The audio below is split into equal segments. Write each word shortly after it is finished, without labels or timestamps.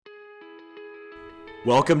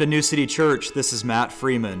Welcome to New City Church. This is Matt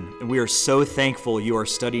Freeman, and we are so thankful you are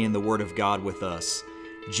studying the Word of God with us.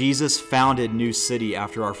 Jesus founded New City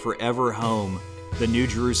after our forever home, the New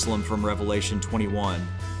Jerusalem from Revelation 21.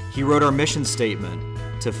 He wrote our mission statement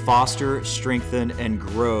to foster, strengthen, and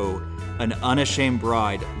grow an unashamed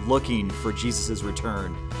bride looking for Jesus'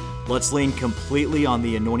 return. Let's lean completely on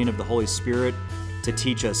the anointing of the Holy Spirit to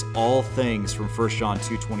teach us all things from 1 John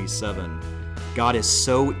 2:27. God is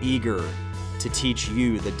so eager to teach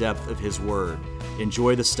you the depth of His Word.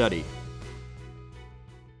 Enjoy the study.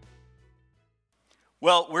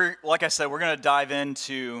 Well, like I said, we're going to dive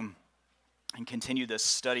into and continue this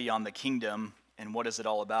study on the kingdom and what is it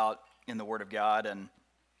all about in the Word of God. And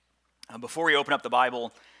before we open up the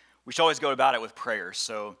Bible, we should always go about it with prayer.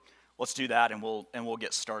 So let's do that, and we'll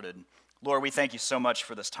get started. Lord, we thank you so much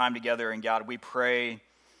for this time together, and God, we pray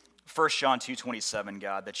 1 John 2:27,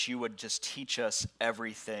 God, that you would just teach us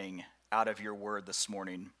everything out of your word this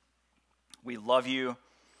morning. We love you.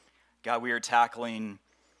 God, we are tackling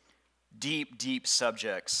deep, deep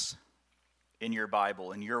subjects in your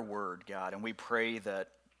Bible, in your word, God, and we pray that,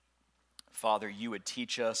 Father, you would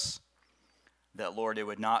teach us, that, Lord, it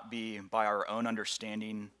would not be by our own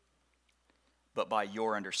understanding, but by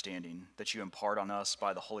your understanding, that you impart on us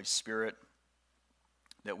by the Holy Spirit,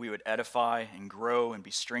 that we would edify and grow and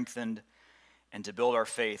be strengthened and to build our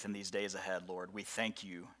faith in these days ahead, Lord. We thank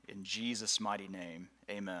you in Jesus' mighty name.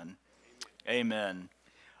 Amen. Amen.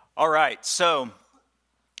 All right, so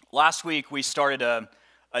last week we started a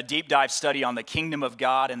deep dive study on the kingdom of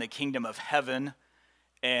God and the kingdom of heaven,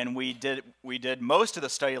 and we did most of the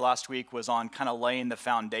study last week was on kind of laying the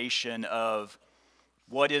foundation of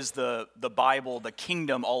what is the Bible, the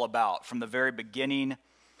kingdom all about. From the very beginning,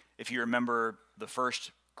 if you remember, the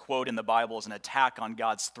first quote in the Bible is an attack on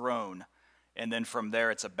God's throne. And then from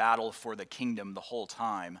there, it's a battle for the kingdom the whole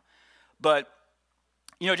time. But,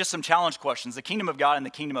 just some challenge questions. The kingdom of God and the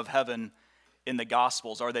kingdom of heaven in the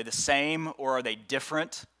Gospels, are they the same or are they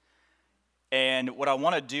different? And what I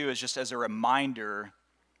want to do is just as a reminder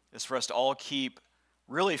is for us to all keep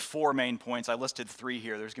really four main points. I listed three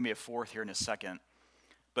here. There's going to be a fourth here in a second.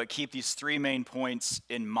 But keep these three main points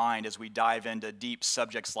in mind as we dive into deep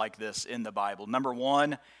subjects like this in the Bible. Number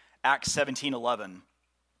one, Acts 17:11.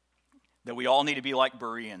 That we all need to be like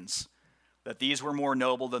Bereans, that these were more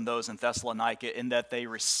noble than those in Thessalonica, in that they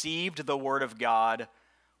received the word of God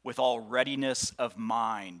with all readiness of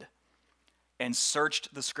mind and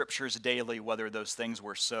searched the scriptures daily whether those things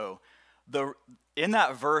were so. In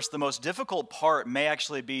that verse, the most difficult part may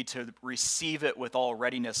actually be to receive it with all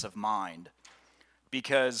readiness of mind,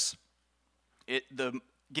 because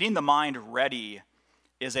getting the mind ready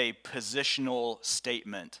is a positional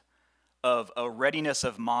statement of a readiness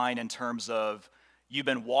of mind in terms of you've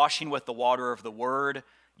been washing with the water of the Word,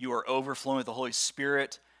 you are overflowing with the Holy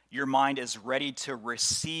Spirit, your mind is ready to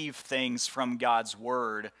receive things from God's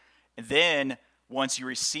Word. And then, once you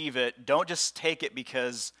receive it, don't just take it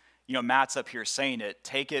because, Matt's up here saying it.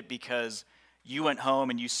 Take it because you went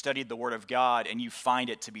home and you studied the Word of God and you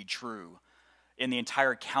find it to be true in the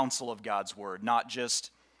entire counsel of God's Word. Not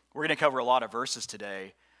just, we're going to cover a lot of verses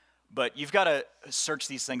today, but you've got to search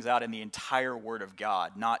these things out in the entire Word of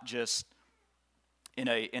God, not just in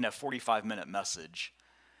a 45-minute message.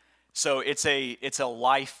 So it's a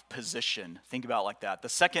life position. Think about it like that. The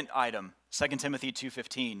second item, 2 Timothy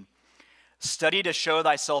 2:15, study to show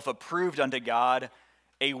thyself approved unto God,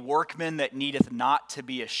 a workman that needeth not to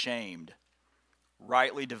be ashamed,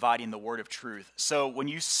 rightly dividing the word of truth. So when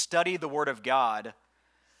you study the Word of God,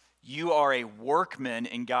 you are a workman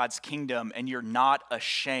in God's kingdom, and you're not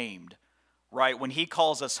ashamed, right? When He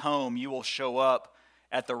calls us home, you will show up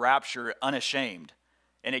at the rapture unashamed.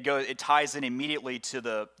 And it ties in immediately to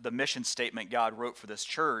the mission statement God wrote for this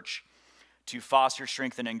church to foster,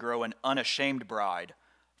 strengthen, and grow an unashamed bride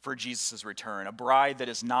for Jesus' return. A bride that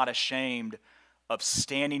is not ashamed of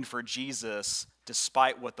standing for Jesus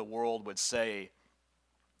despite what the world would say,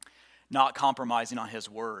 not compromising on His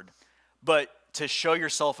word. But to show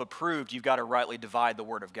yourself approved, you've got to rightly divide the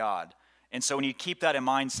word of God. And so when you keep that in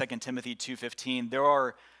mind, 2 Timothy 2:15, there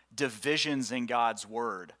are divisions in God's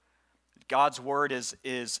word. God's word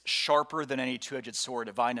is sharper than any two-edged sword,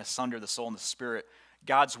 dividing asunder the soul and the spirit.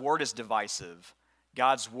 God's word is divisive.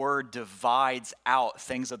 God's word divides out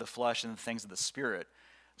things of the flesh and the things of the spirit.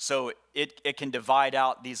 So it can divide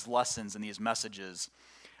out these lessons and these messages.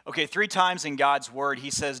 Okay, 3 times in God's word, He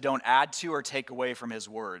says don't add to or take away from His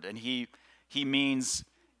word. And He means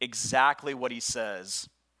exactly what He says.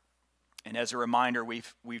 And as a reminder,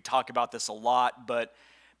 we've talked about this a lot, but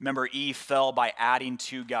remember, Eve fell by adding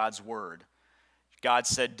to God's word. God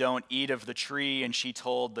said, don't eat of the tree, and she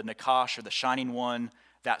told the Nakash, or the shining one,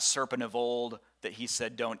 that serpent of old, that he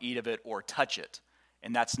said, don't eat of it or touch it.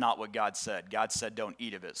 And that's not what God said. God said, don't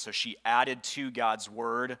eat of it. So she added to God's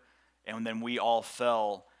word, and then we all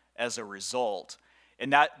fell as a result.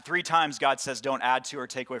 And that 3 times God says, don't add to or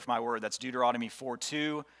take away from my word. That's Deuteronomy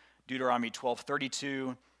 4:2, Deuteronomy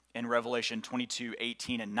 12:32, and Revelation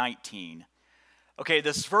 22:18 and 19. Okay,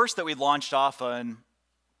 this verse that we launched off on,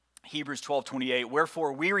 Hebrews 12:28,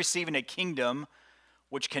 wherefore we receiving a kingdom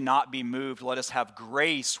which cannot be moved, let us have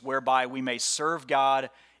grace whereby we may serve God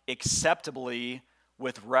acceptably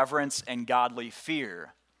with reverence and godly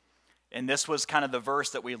fear. And this was kind of the verse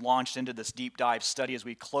that we launched into this deep dive study as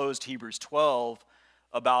we closed Hebrews 12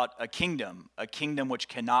 about a kingdom which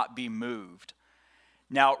cannot be moved.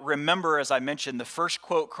 Now, remember, as I mentioned, the first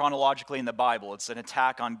quote chronologically in the Bible, it's an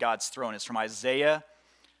attack on God's throne. It's from Isaiah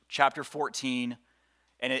chapter 14,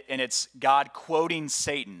 and it's God quoting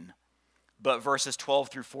Satan, but verses 12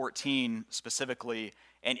 through 14 specifically.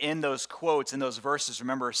 And in those quotes, in those verses,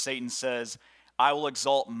 remember, Satan says, I will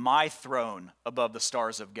exalt my throne above the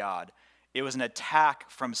stars of God. It was an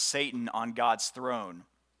attack from Satan on God's throne.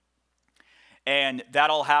 And that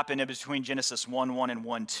all happened in between Genesis 1:1 and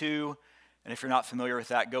 1:2. And if you're not familiar with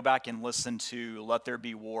that, go back and listen to Let There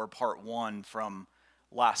Be War Part 1 from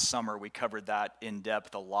last summer. We covered that in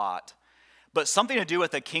depth a lot. But something to do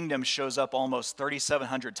with the kingdom shows up almost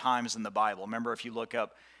 3,700 times in the Bible. Remember, if you look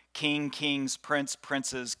up king, kings, prince,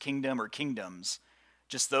 princes, kingdom, or kingdoms,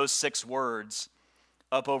 just those 6 words,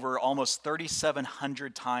 up over almost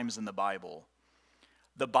 3,700 times in the Bible.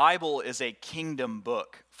 The Bible is a kingdom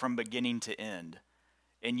book from beginning to end.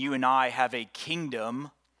 And you and I have a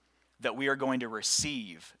kingdom that we are going to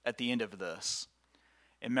receive at the end of this.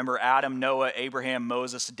 And remember, Adam, Noah, Abraham,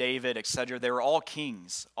 Moses, David, etc., they were all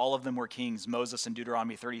kings. All of them were kings. Moses in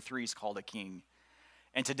Deuteronomy 33 is called a king.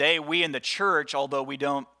 And today, we in the church, although we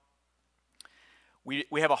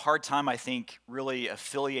have a hard time, I think, really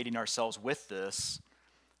affiliating ourselves with this,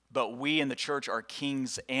 but we in the church are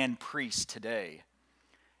kings and priests today.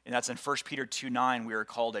 And that's in 1 Peter 2:9, we are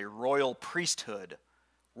called a royal priesthood,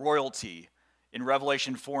 royalty. In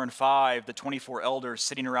Revelation 4 and 5, the 24 elders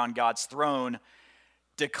sitting around God's throne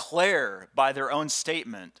declare by their own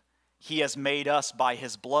statement, he has made us by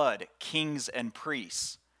his blood kings and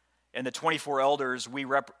priests. And the 24 elders,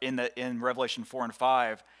 in Revelation 4 and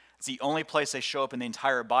 5, it's the only place they show up in the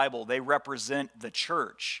entire Bible. They represent the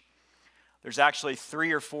church. There's actually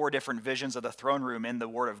 3 or 4 different visions of the throne room in the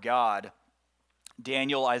Word of God.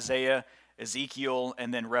 Daniel, Isaiah, Ezekiel,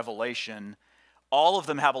 and then Revelation. All of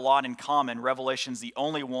them have a lot in common. Revelation's the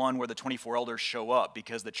only one where the 24 elders show up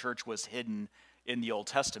because the church was hidden in the Old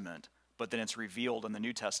Testament, but then it's revealed in the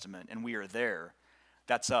New Testament, and we are there.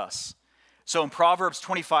 That's us. So in Proverbs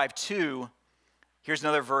 25:2, here's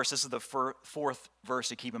another verse. This is the 4th verse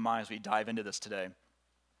to keep in mind as we dive into this today.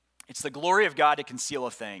 It's the glory of God to conceal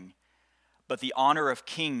a thing, but the honor of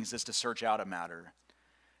kings is to search out a matter.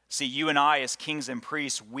 See, you and I as kings and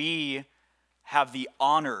priests, we have the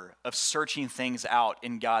honor of searching things out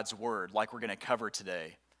in God's word, like we're going to cover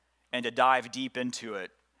today, and to dive deep into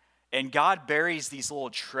it. And God buries these little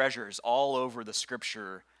treasures all over the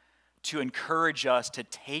scripture to encourage us to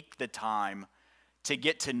take the time to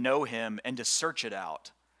get to know him and to search it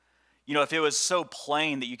out. You know, if it was so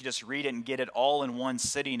plain that you could just read it and get it all in one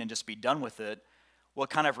sitting and just be done with it, what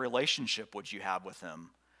kind of relationship would you have with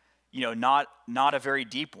him? You know, not a very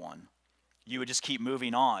deep one. You would just keep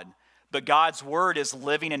moving on. But God's word is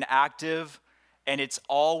living and active, and it's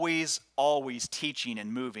always, always teaching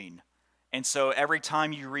and moving. And so every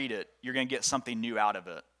time you read it, you're going to get something new out of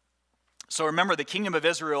it. So remember, the kingdom of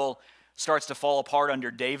Israel starts to fall apart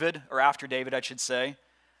under David, or after David, I should say.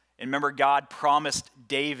 And remember, God promised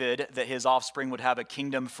David that his offspring would have a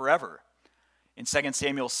kingdom forever. In 2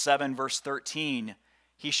 Samuel 7, verse 13,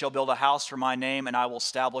 he shall build a house for my name, and I will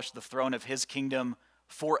establish the throne of his kingdom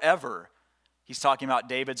forever. He's talking about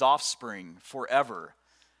David's offspring forever.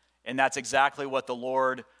 And that's exactly what the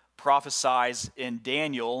Lord prophesies in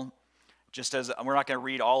Daniel. Just as we're not going to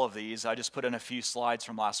read all of these, I just put in a few slides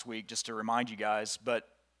from last week just to remind you guys. But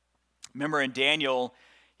remember in Daniel,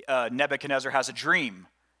 Nebuchadnezzar has a dream,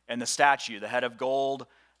 and the statue, the head of gold,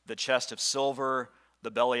 the chest of silver,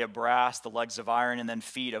 the belly of brass, the legs of iron, and then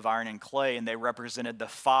feet of iron and clay. And they represented the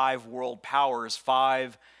 5 world powers,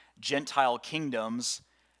 5 Gentile kingdoms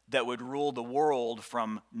that would rule the world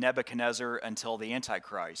from Nebuchadnezzar until the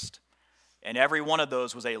Antichrist. And every one of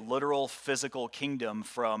those was a literal physical kingdom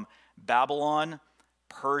from Babylon,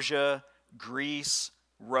 Persia, Greece,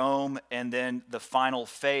 Rome, and then the final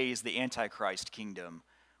phase, the Antichrist kingdom,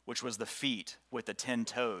 which was the feet with the 10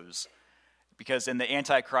 toes. because in the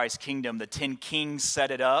Antichrist kingdom, the 10 kings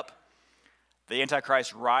set it up. The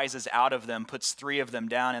Antichrist rises out of them, puts 3 of them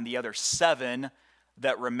down, and the other 7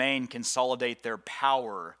 that remain consolidate their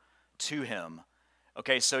power to him.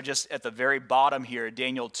 Okay, so just at the very bottom here,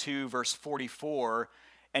 Daniel 2, verse 44,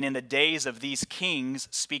 and in the days of these kings,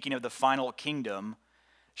 speaking of the final kingdom,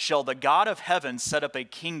 shall the God of heaven set up a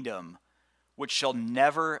kingdom which shall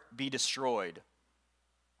never be destroyed.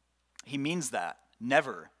 He means that.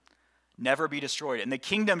 Never be destroyed. And the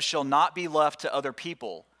kingdom shall not be left to other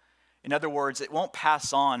people. In other words, it won't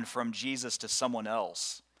pass on from Jesus to someone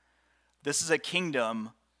else. This is a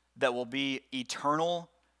kingdom that will be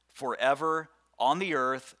eternal, forever, on the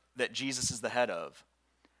earth, that Jesus is the head of.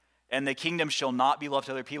 And the kingdom shall not be left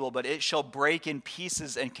to other people, but it shall break in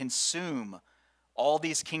pieces and consume all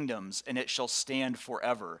these kingdoms, and it shall stand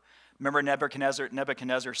forever. Remember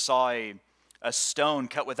Nebuchadnezzar saw a stone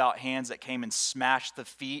cut without hands that came and smashed the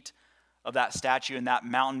feet of that statue, and that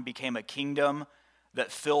mountain became a kingdom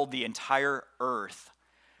that filled the entire earth.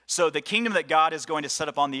 So the kingdom that God is going to set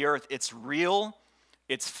up on the earth, it's real,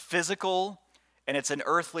 it's physical, and it's an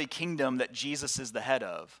earthly kingdom that Jesus is the head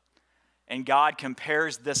of. And God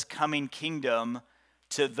compares this coming kingdom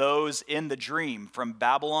to those in the dream from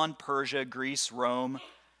Babylon, Persia, Greece, Rome,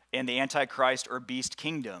 and the Antichrist or beast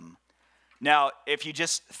kingdom. Now, if you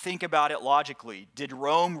just think about it logically, did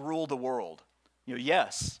Rome rule the world?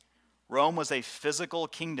 Yes. Rome was a physical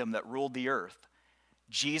kingdom that ruled the earth.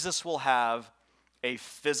 Jesus will have a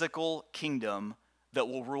physical kingdom that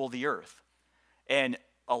will rule the earth. And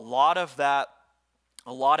a lot of that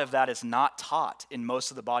is not taught in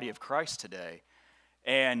most of the body of Christ today.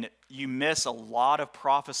 And you miss a lot of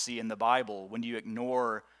prophecy in the Bible when you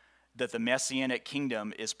ignore that the Messianic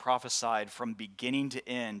kingdom is prophesied from beginning to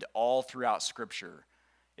end all throughout Scripture.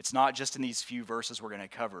 It's not just in these few verses we're going to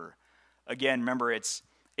cover. Again, remember, it's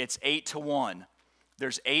 8-1.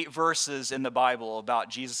 There's 8 verses in the Bible about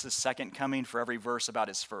Jesus' second coming for every verse about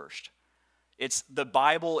his first. The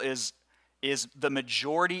Bible is the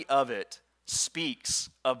majority of it speaks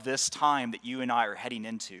of this time that you and I are heading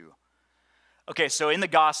into. Okay, so in the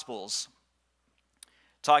Gospels,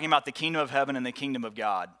 talking about the kingdom of heaven and the kingdom of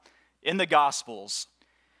God, in the Gospels,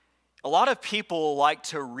 a lot of people like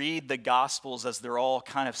to read the Gospels as they're all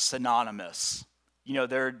kind of synonymous.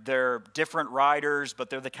 They're different writers, but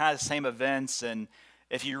they're the kind of same events, and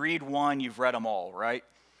if you read one, you've read them all, right?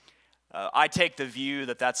 I take the view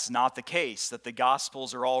that that's not the case, that the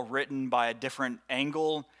Gospels are all written by a different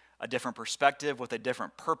angle, a different perspective, with a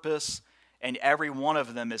different purpose, and every one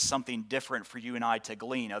of them is something different for you and I to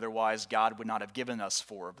glean. Otherwise, God would not have given us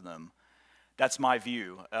 4 of them. That's my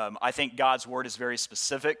view. I think God's word is very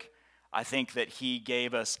specific. I think that he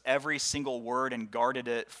gave us every single word and guarded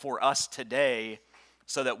it for us today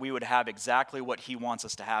so that we would have exactly what he wants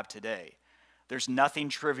us to have today. There's nothing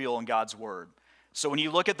trivial in God's word. So when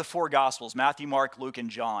you look at the 4 Gospels, Matthew, Mark, Luke, and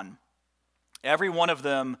John, every one of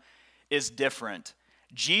them is different.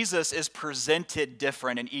 Jesus is presented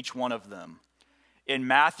different in each one of them. In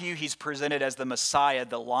Matthew, he's presented as the Messiah,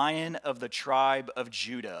 the Lion of the tribe of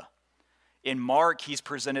Judah. In Mark, he's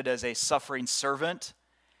presented as a suffering servant.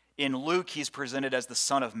 In Luke, he's presented as the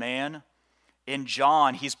Son of Man. In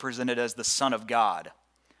John, he's presented as the Son of God.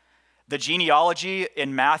 The genealogy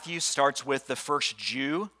in Matthew starts with the first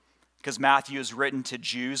Jew, because Matthew is written to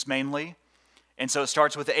Jews mainly. And so it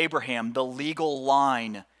starts with Abraham, the legal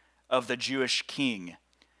line of the Jewish king.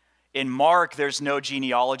 In Mark, there's no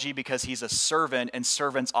genealogy because he's a servant, and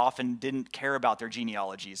servants often didn't care about their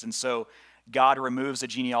genealogies. And so God removes the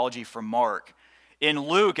genealogy from Mark. In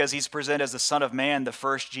Luke, as he's presented as the Son of Man, the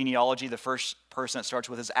first genealogy, the first person it starts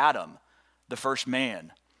with is Adam, the first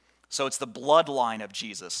man. So it's the bloodline of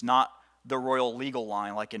Jesus, not the royal legal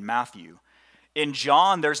line like in Matthew. In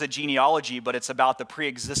John, there's a genealogy, but it's about the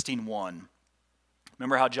pre-existing one.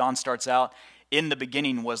 Remember how John starts out? In the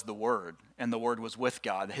beginning was the Word, and the Word was with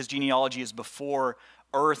God. His genealogy is before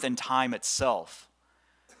earth and time itself.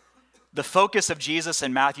 The focus of Jesus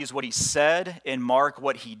in Matthew is what he said, in Mark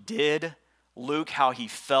what he did, Luke how he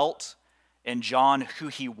felt, and John who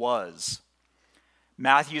he was.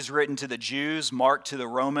 Matthew's written to the Jews, Mark to the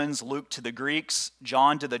Romans, Luke to the Greeks,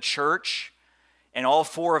 John to the church, and all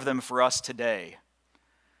 4 of them for us today.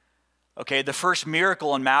 Okay, the first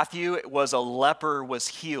miracle in Matthew was a leper was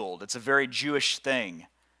healed. It's a very Jewish thing.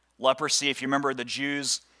 Leprosy, if you remember, the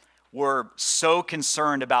Jews were so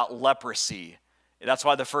concerned about leprosy. That's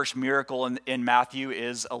why the first miracle in Matthew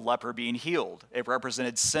is a leper being healed. It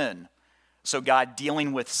represented sin. So God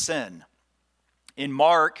dealing with sin. In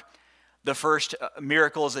Mark, the first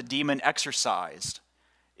miracle is a demon exorcised.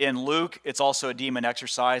 In Luke, it's also a demon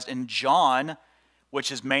exorcised. In John,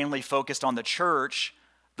 which is mainly focused on the church,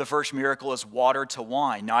 the first miracle is water to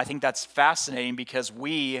wine. Now, I think that's fascinating because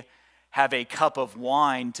we have a cup of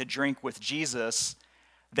wine to drink with Jesus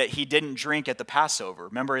that he didn't drink at the Passover.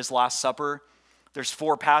 Remember his Last Supper? There's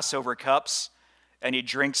 4 Passover cups, and he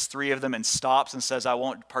drinks 3 of them and stops and says, I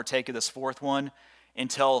won't partake of this 4th one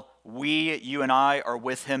until you and I, are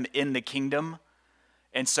with him in the kingdom.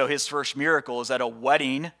 And so his first miracle is at a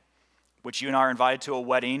wedding, which you and I are invited to a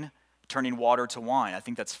wedding, turning water to wine. I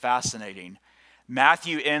think that's fascinating.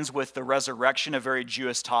 Matthew ends with the resurrection, a very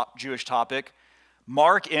Jewish topic.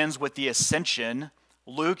 Mark ends with the ascension.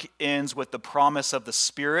 Luke ends with the promise of the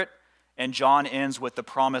Spirit. And John ends with the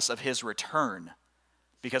promise of his return,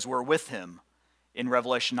 because we're with him in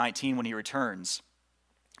Revelation 19 when he returns.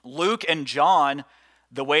 Luke and John,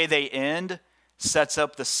 the way they end, sets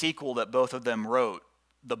up the sequel that both of them wrote.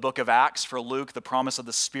 The book of Acts for Luke, the promise of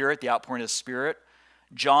the Spirit, the outpouring of the Spirit.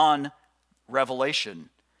 John, Revelation,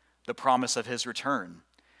 the promise of his return.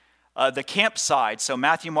 The campsite, so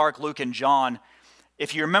Matthew, Mark, Luke, and John,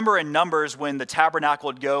 if you remember in Numbers when the tabernacle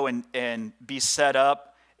would go and be set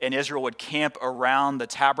up and Israel would camp around the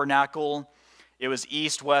tabernacle, it was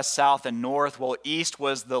east, west, south, and north. Well, east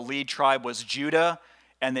was the lead tribe was Judah,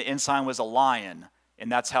 and the ensign was a lion.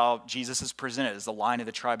 And that's how Jesus is presented, as the lion of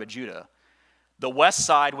the tribe of Judah. The west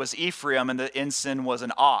side was Ephraim, and the ensign was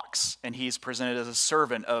an ox, and he's presented as a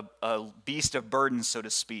servant, a beast of burden, so to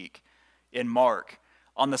speak, in Mark.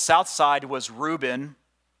 On the south side was Reuben,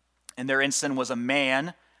 and their ensign was a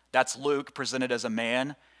man. That's Luke, presented as a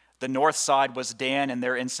man. The north side was Dan, and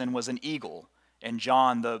their ensign was an eagle. And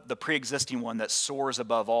John, the pre-existing one that soars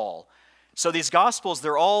above all. So these Gospels,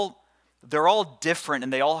 they're all different,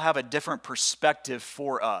 and they all have a different perspective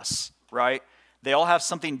for us, right? They all have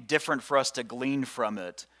something different for us to glean from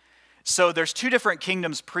it. So there's 2 different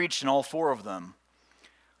kingdoms preached in all 4 of them.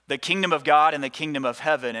 The kingdom of God and the kingdom of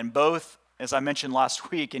heaven. And both, as I mentioned last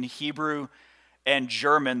week, in Hebrew and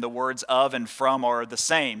German, the words of and from are the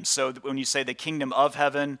same. So when you say the kingdom of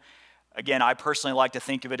heaven, again, I personally like to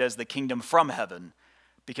think of it as the kingdom from heaven,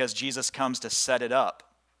 because Jesus comes to set it up.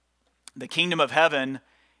 The kingdom of heaven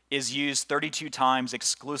is used 32 times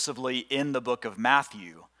exclusively in the book of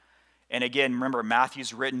Matthew. And again, remember,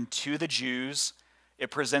 Matthew's written to the Jews.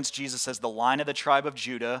 It presents Jesus as the Lion of the tribe of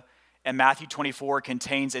Judah. And Matthew 24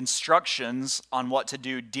 contains instructions on what to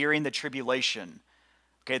do during the tribulation.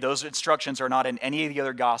 Okay, those instructions are not in any of the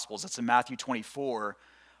other Gospels. It's in Matthew 24,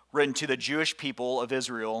 written to the Jewish people of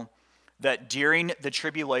Israel, that during the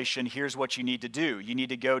tribulation, here's what you need to do. You need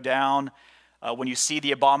to go down, when you see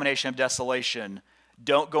the abomination of desolation,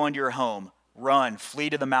 don't go into your home. Run, flee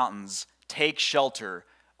to the mountains, take shelter.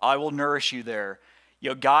 I will nourish you there. You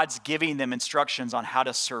know, God's giving them instructions on how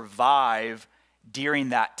to survive during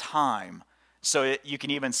that time. So you can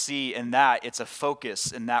even see in that, it's a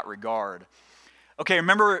focus in that regard. Okay,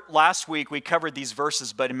 remember last week we covered these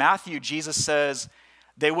verses, but in Matthew, Jesus says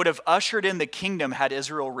they would have ushered in the kingdom had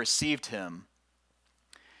Israel received him.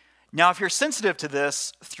 Now, if you're sensitive to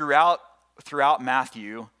this throughout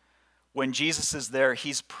Matthew, when Jesus is there,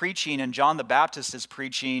 he's preaching, and John the Baptist is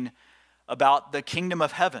preaching about the kingdom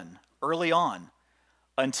of heaven early on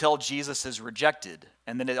until Jesus is rejected.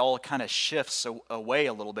 And then it all kind of shifts away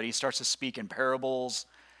a little bit. He starts to speak in parables.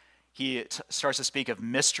 He starts to speak of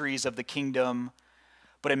mysteries of the kingdom.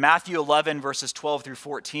 But in Matthew 11, verses 12 through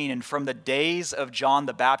 14, and from the days of John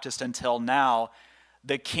the Baptist until now,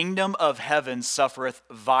 the kingdom of heaven suffereth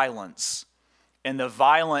violence, and the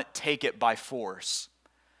violent take it by force.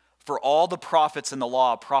 For all the prophets in the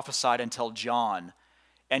law prophesied until John.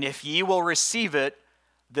 And if ye will receive it,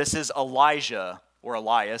 this is Elijah, or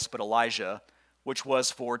Elias, but Elijah, which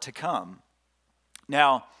was for to come.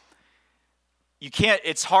 Now,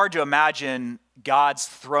 it's hard to imagine God's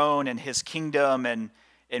throne and his kingdom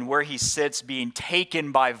and where he sits being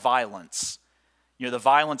taken by violence. You know, the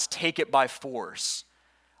violence take it by force.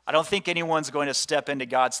 I don't think anyone's going to step into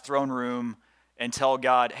God's throne room and tell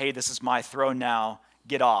God, hey, this is my throne now,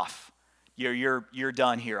 get off. You're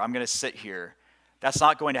done here. I'm going to sit here. That's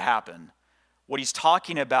not going to happen. What he's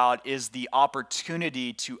talking about is the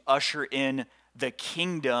opportunity to usher in the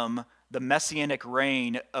kingdom, the messianic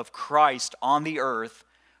reign of Christ on the earth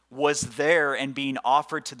was there and being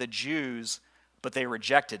offered to the Jews, but they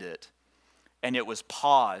rejected it. And it was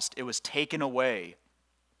paused. It was taken away.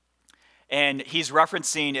 And he's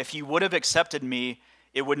referencing, if you would have accepted me,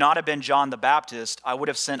 it would not have been John the Baptist. I would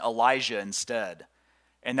have sent Elijah instead.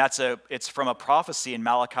 And it's from a prophecy in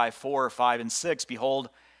Malachi 4, 5, and 6. Behold,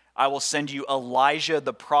 I will send you Elijah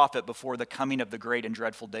the prophet before the coming of the great and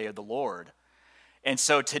dreadful day of the Lord. And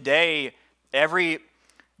so today, every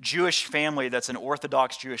Jewish family that's an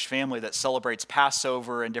Orthodox Jewish family that celebrates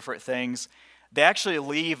Passover and different things, they actually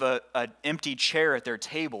leave an empty chair at their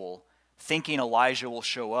table thinking Elijah will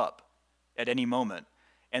show up at any moment.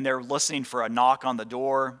 And they're listening for a knock on the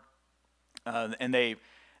door, and they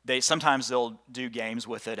sometimes they'll do games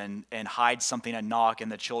with it and hide something and knock,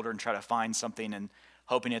 and the children try to find something and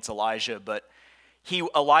hoping it's Elijah. But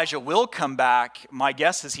Elijah will come back. My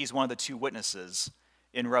guess is he's one of the two witnesses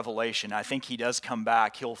in Revelation. I think he does come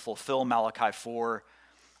back. He'll fulfill Malachi 4,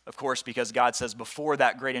 of course, because God says, before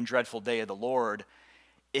that great and dreadful day of the Lord,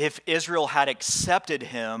 if Israel had accepted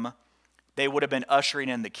him, they would have been ushering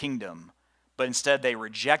in the kingdom. But instead they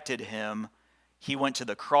rejected him. He went to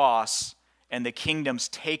the cross, and the kingdom's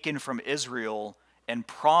taken from Israel and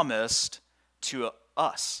promised to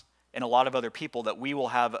us and a lot of other people that we will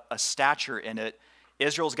have a stature in it.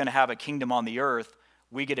 Israel's going to have a kingdom on the earth.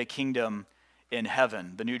 We get a kingdom in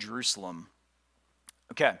heaven, the New Jerusalem.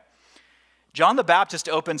 Okay. John the Baptist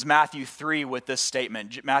opens Matthew 3 with this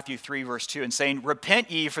statement, Matthew 3 verse 2, and saying, "Repent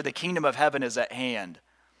ye, for the kingdom of heaven is at hand."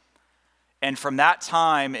 And from that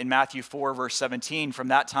time, in Matthew 4 verse 17, from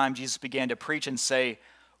that time Jesus began to preach and say,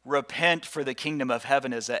 "Repent, for the kingdom of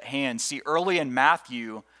heaven is at hand." See, early in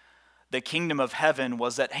Matthew, the kingdom of heaven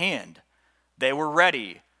was at hand. They were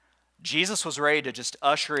ready. Jesus was ready to just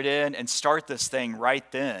usher it in and start this thing right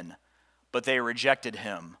then, but they rejected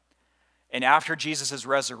him. And after Jesus is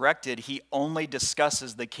resurrected, he only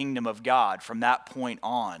discusses the kingdom of God from that point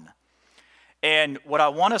on. And what I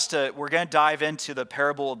want us to, we're going to dive into the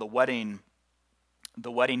parable of the wedding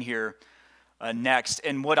here next.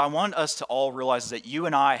 And what I want us to all realize is that you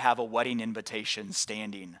and I have a wedding invitation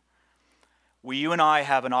standing. You and I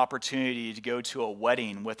have an opportunity to go to a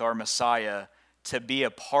wedding with our Messiah, to be a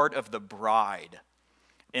part of the bride.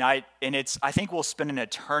 And I think we'll spend an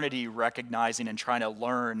eternity recognizing and trying to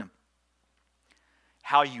learn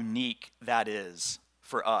how unique that is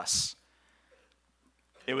for us.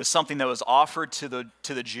 It was something that was offered to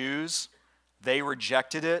the Jews. They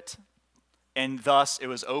rejected it, and thus it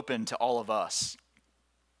was open to all of us.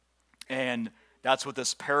 And that's what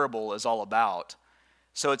this parable is all about.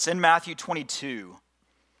 So it's in Matthew 22.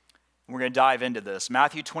 We're going to dive into this.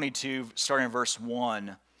 Matthew 22, starting in verse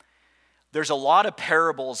 1. There's a lot of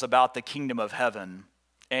parables about the kingdom of heaven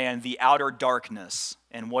and the outer darkness,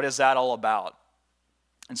 and what is that all about?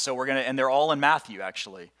 And so and they're all in Matthew,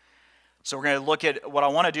 actually. So we're going to look at, what I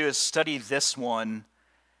want to do is study this one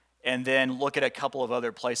and then look at a couple of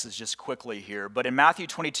other places just quickly here. But in Matthew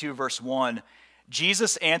 22, verse 1,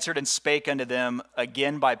 Jesus answered and spake unto them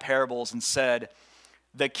again by parables and said,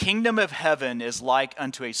 "The kingdom of heaven is like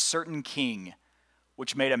unto a certain king,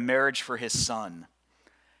 which made a marriage for his son,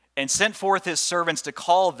 and sent forth his servants to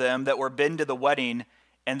call them that were bidden to the wedding,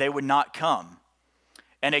 and they would not come.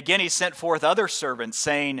 And again he sent forth other servants,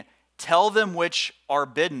 saying, Tell them which are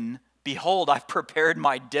bidden, Behold, I've prepared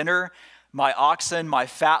my dinner, my oxen, my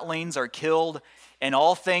fatlings are killed, and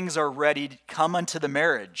all things are ready. Come unto the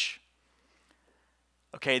marriage."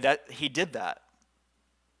 Okay, he did that.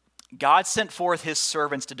 God sent forth his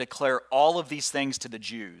servants to declare all of these things to the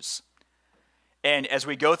Jews. And as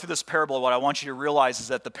we go through this parable, what I want you to realize is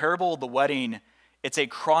that the parable of the wedding, it's a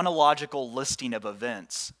chronological listing of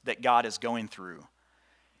events that God is going through.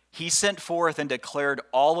 He sent forth and declared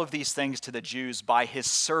all of these things to the Jews by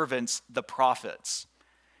his servants, the prophets.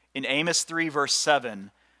 In Amos 3, verse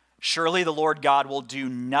 7, "Surely the Lord God will do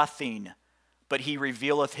nothing, but he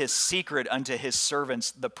revealeth his secret unto his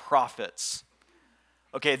servants, the prophets."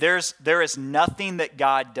 Okay, there is nothing that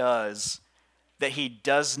God does that he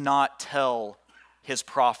does not tell his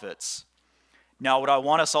prophets. Now, what I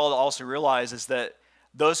want us all to also realize is that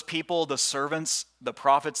those people, the servants, the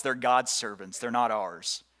prophets, they're God's servants. They're not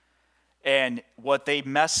ours. And what they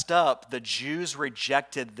messed up, the Jews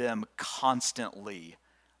rejected them constantly.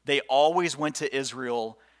 They always went to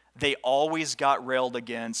Israel. They always got railed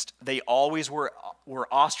against. They always were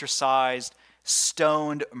ostracized,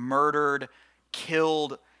 stoned, murdered,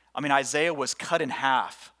 killed. I mean, Isaiah was cut in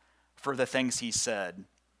half for the things he said.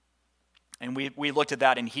 And we looked at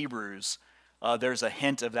that in Hebrews. There's a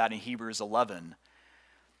hint of that in Hebrews 11.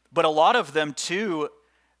 But a lot of them too,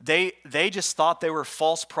 they just thought they were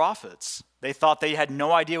false prophets. They thought they had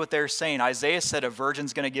no idea what they were saying. Isaiah said a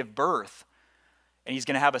virgin's going to give birth, and he's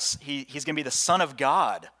going to be the Son of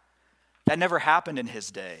God. That never happened in his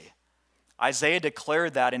day. Isaiah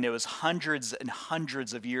declared that, and it was hundreds and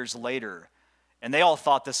hundreds of years later. And they all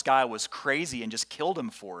thought this guy was crazy and just killed him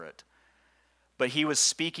for it. But he was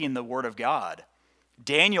speaking the word of God.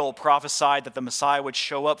 Daniel prophesied that the Messiah would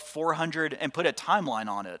show up 400 and put a timeline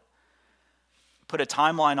on it. Put a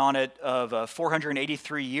timeline on it of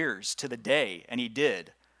 483 years to the day, and he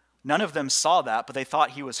did. None of them saw that, but they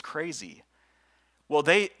thought he was crazy. Well,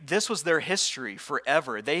 this was their history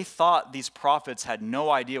forever. They thought these prophets had no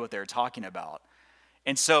idea what they were talking about.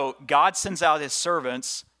 And so God sends out his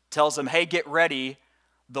servants, tells them, hey, get ready.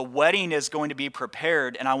 The wedding is going to be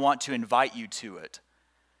prepared, and I want to invite you to it.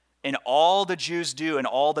 And all the Jews do, and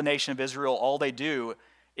all the nation of Israel, all they do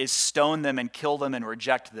is stone them and kill them and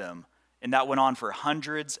reject them. And that went on for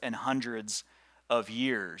hundreds and hundreds of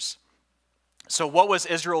years. So what was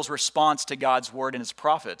Israel's response to God's word and his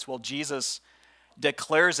prophets? Well, Jesus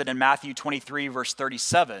declares it in Matthew 23, verse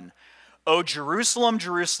 37. O Jerusalem,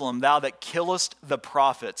 Jerusalem, thou that killest the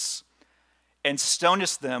prophets and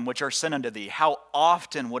stonest them which are sent unto thee, how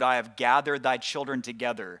often would I have gathered thy children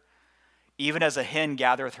together, even as a hen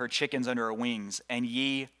gathereth her chickens under her wings, and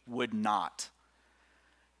ye would not.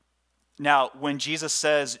 Now, when Jesus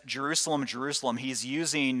says, Jerusalem, Jerusalem, he's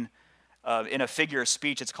using, in a figure of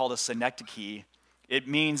speech, it's called a synecdoche. It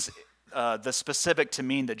means the specific to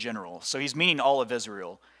mean the general. So he's meaning all of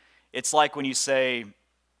Israel. It's like when you say,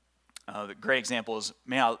 the great example is,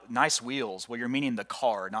 man, nice wheels. Well, you're meaning the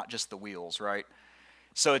car, not just the wheels, right?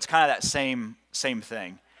 So it's kind of that same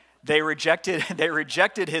thing. They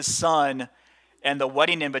rejected his son and the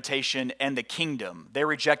wedding invitation and the kingdom. They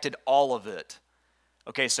rejected all of it.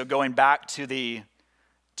 Okay, so going back to the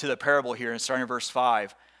parable here and starting in verse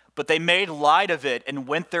 5. But they made light of it and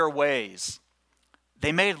went their ways.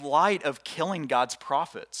 They made light of killing God's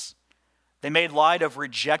prophets. They made light of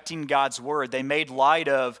rejecting God's word. They made light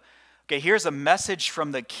of, okay, here's a message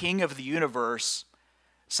from the King of the universe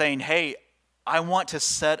saying, hey, I want to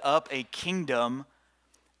set up a kingdom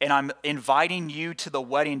and I'm inviting you to the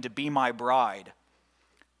wedding to be my bride.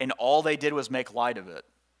 And all they did was make light of it.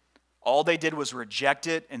 All they did was reject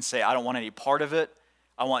it and say, I don't want any part of it.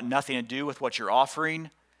 I want nothing to do with what you're offering.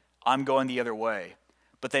 I'm going the other way.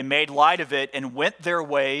 But they made light of it and went their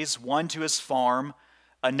ways, one to his farm,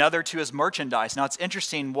 another to his merchandise. Now it's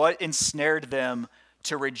interesting what ensnared them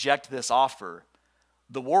to reject this offer.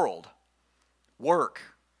 The world, work,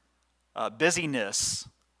 busyness,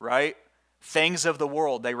 right? Things of the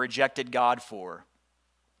world they rejected God for.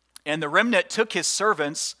 And the remnant took his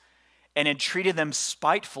servants and entreated them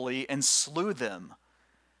spitefully and slew them.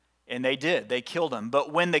 And they did. They killed them.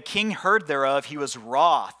 But when the king heard thereof, he was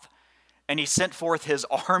wroth, and he sent forth his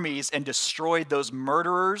armies and destroyed those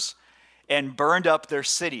murderers and burned up their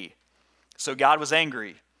city. So God was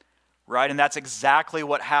angry, right? And that's exactly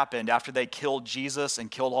what happened after they killed Jesus and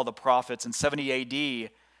killed all the prophets. In 70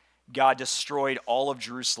 AD, God destroyed all of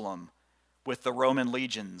Jerusalem with the Roman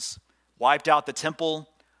legions, wiped out the temple,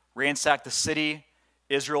 ransacked the city.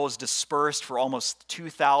 Israel was dispersed for almost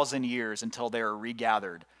 2,000 years until they were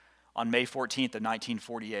regathered on May 14th of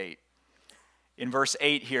 1948. In verse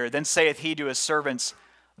 8 here, then saith he to his servants,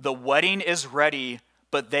 the wedding is ready,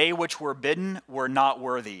 but they which were bidden were not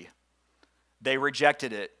worthy. They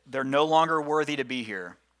rejected it. They're no longer worthy to be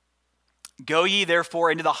here. Go ye therefore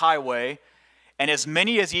into the highway, and as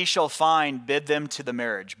many as ye shall find, bid to the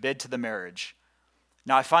marriage.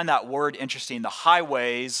 Now I find that word interesting. The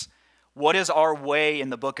highways, what is our way in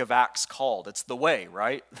the book of Acts called? It's the way,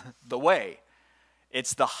 right? The way.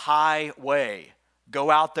 It's the highway. Go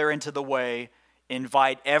out there into the way,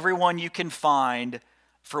 invite everyone you can find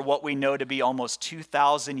for what we know to be almost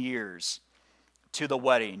 2,000 years to the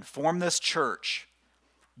wedding. Form this church.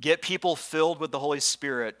 Get people filled with the Holy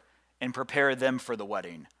Spirit and prepare them for the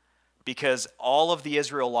wedding. Because all of the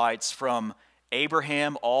Israelites from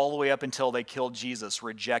Abraham all the way up until they killed Jesus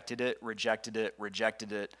rejected it.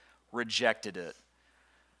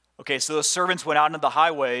 Okay, so the servants went out into the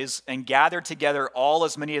highways and gathered together all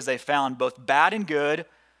as many as they found, both bad and good,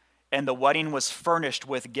 and the wedding was furnished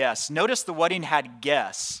with guests. Notice the wedding had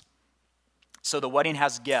guests. So the wedding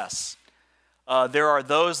has guests. There are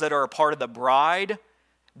those that are a part of the bride.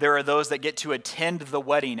 There are those that get to attend the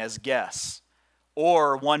wedding as guests.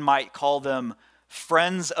 Or one might call them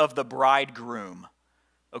friends of the bridegroom.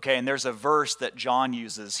 Okay, and there's a verse that John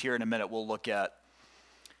uses here in a minute we'll look at.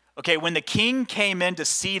 Okay, when the king came in to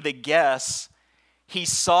see the guests, he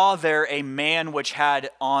saw there a man which had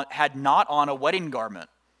not on a wedding garment.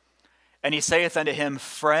 And he saith unto him,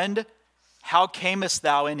 Friend, how camest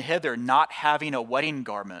thou in hither, not having a wedding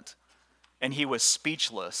garment? And he was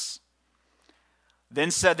speechless.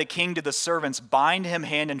 Then said the king to the servants, Bind him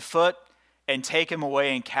hand and foot, and take him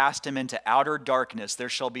away and cast him into outer darkness. There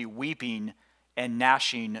shall be weeping and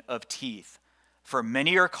gnashing of teeth. For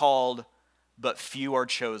many are called, but few are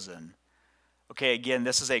chosen. Okay, again,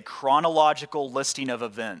 this is a chronological listing of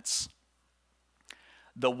events.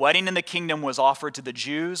 The wedding in the kingdom was offered to the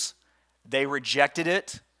Jews. They rejected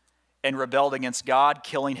it and rebelled against God,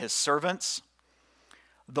 killing his servants.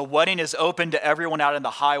 The wedding is open to everyone out in the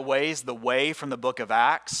highways, the way from the book of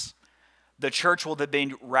Acts. The church will have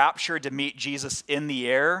been raptured to meet Jesus in the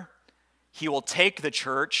air. He will take the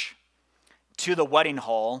church to the wedding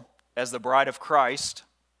hall as the bride of Christ.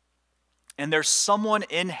 And there's someone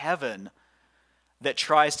in heaven that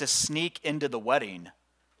tries to sneak into the wedding,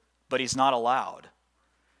 but he's not allowed.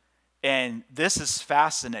 And this is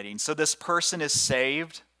fascinating. So this person is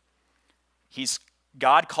saved.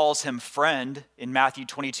 God calls him friend in Matthew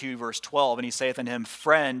 22, verse 12, and he saith unto him,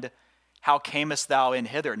 Friend, how camest thou in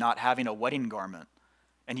hither, not having a wedding garment?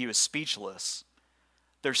 And he was speechless.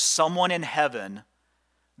 There's someone in heaven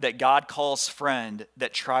that God calls friend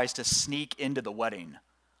that tries to sneak into the wedding.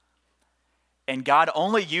 And God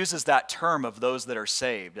only uses that term of those that are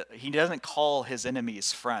saved. He doesn't call his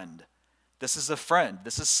enemies friend. This is a friend.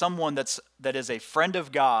 This is someone that is a friend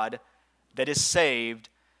of God, that is saved,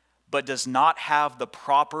 but does not have the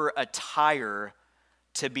proper attire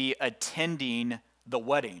to be attending the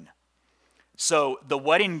wedding. So the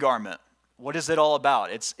wedding garment, what is it all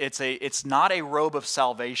about? It's not a robe of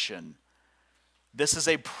salvation. This is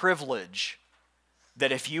a privilege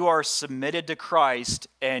that if you are submitted to Christ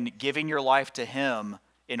and giving your life to him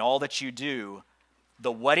in all that you do,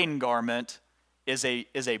 the wedding garment is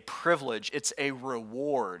a privilege. It's a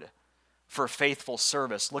reward for faithful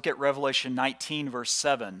service. Look at Revelation 19, verse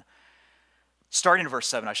 7. Starting in verse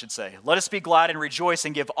 7, I should say. Let us be glad and rejoice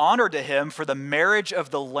and give honor to him, for the marriage of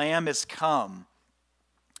the Lamb is come,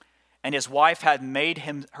 and his wife had made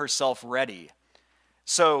herself ready.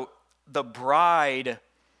 So the bride,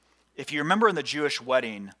 if you remember in the Jewish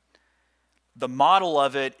wedding, the model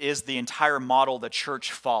of it is the entire model the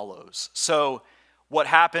church follows. So what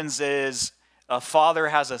happens is a father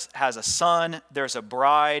has a son, there's a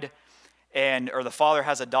bride, or the father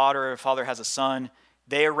has a daughter, or the father has a son.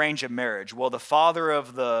 They arrange a marriage. Well, the father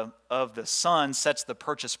of the son sets the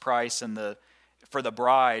purchase price for the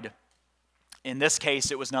bride. In this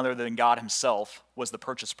case, it was none other than God himself was the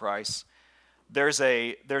purchase price. There's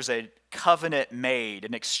a covenant made,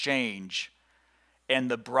 an exchange,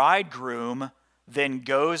 and the bridegroom then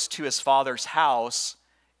goes to his father's house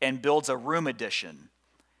and builds a room addition.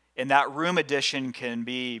 And that room addition can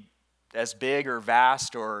be as big or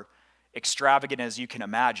vast or extravagant as you can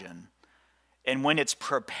imagine. And when it's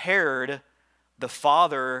prepared, the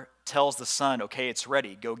father tells the son, okay, it's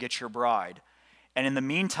ready, go get your bride. And in the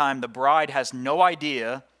meantime, the bride has no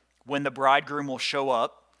idea when the bridegroom will show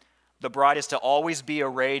up. The bride is to always be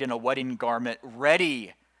arrayed in a wedding garment,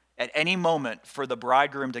 ready at any moment for the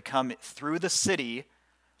bridegroom to come through the city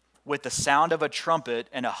with the sound of a trumpet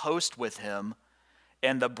and a host with him.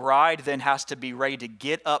 And the bride then has to be ready to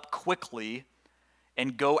get up quickly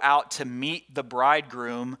and go out to meet the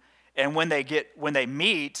bridegroom. And when they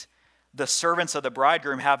meet, the servants of the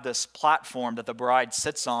bridegroom have this platform that the bride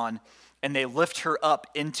sits on, and they lift her up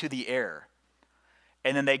into the air.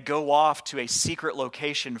 And then they go off to a secret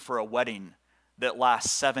location for a wedding that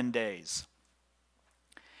lasts 7 days.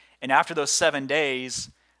 And after those 7 days,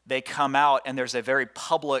 they come out, and there's a very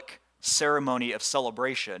public ceremony of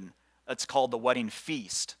celebration. It's called the wedding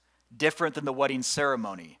feast, different than the wedding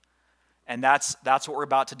ceremony. And that's what we're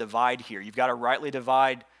about to divide here. You've got to rightly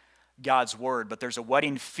divide God's word, but there's a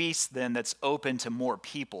wedding feast then that's open to more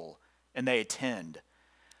people, and they attend.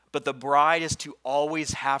 But the bride is to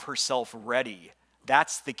always have herself ready.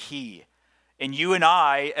 That's the key. And you and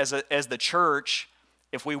I, as the church,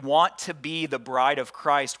 if we want to be the bride of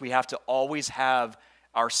Christ, we have to always have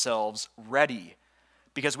ourselves ready,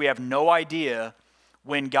 because we have no idea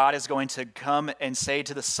when God is going to come and say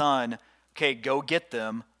to the son, okay, go get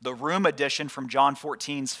them. The room addition from John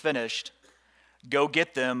 14 is finished. Go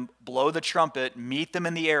get them, blow the trumpet, meet them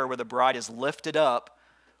in the air where the bride is lifted up.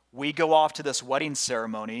 We go off to this wedding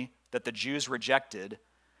ceremony that the Jews rejected,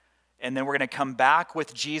 and then we're going to come back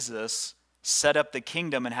with Jesus, set up the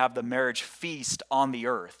kingdom, and have the marriage feast on the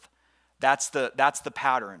earth. That's the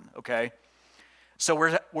pattern, okay? So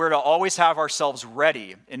we're to always have ourselves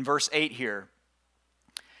ready. In verse 8 here,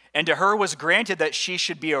 and to her was granted that she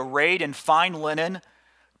should be arrayed in fine linen,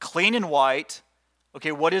 clean and white.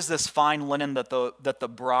 Okay, what is this fine linen that the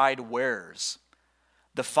bride wears?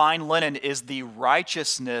 The fine linen is the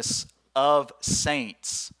righteousness of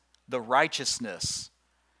saints. The righteousness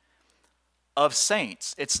of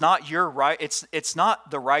saints. It's not your right. It's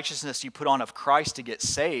not the righteousness you put on of Christ to get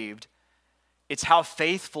saved. It's how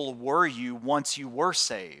faithful were you once you were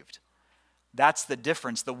saved. That's the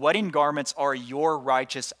difference. The wedding garments are your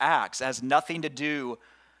righteous acts. It has nothing to do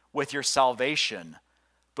with your salvation,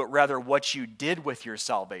 but rather what you did with your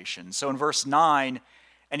salvation. So in verse 9,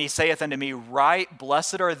 and he saith unto me, Right,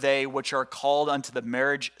 blessed are they which are called unto the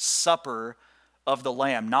marriage supper of the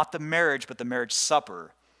Lamb, not the marriage, but the marriage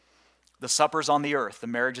supper. The supper's on the earth, the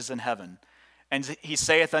marriage is in heaven. And he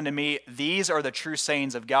saith unto me, these are the true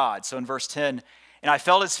sayings of God. So in verse 10, and I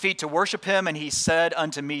fell at his feet to worship him, and he said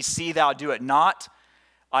unto me, see thou do it not.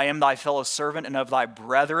 I am thy fellow servant and of thy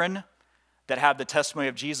brethren that have the testimony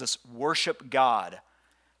of Jesus. Worship God,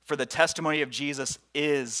 for the testimony of Jesus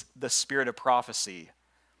is the spirit of prophecy.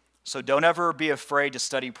 So don't ever be afraid to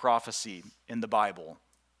study prophecy in the Bible.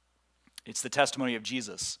 It's the testimony of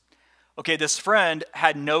Jesus. Okay, this friend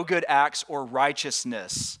had no good acts or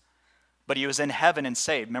righteousness, but he was in heaven and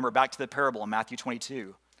saved. Remember, back to the parable in Matthew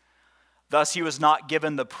 22. Thus, he was not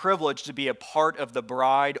given the privilege to be a part of the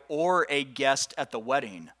bride or a guest at the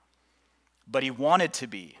wedding, but he wanted to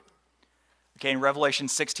be. Okay, in Revelation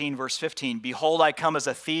 16, verse 15, behold, I come as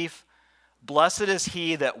a thief. Blessed is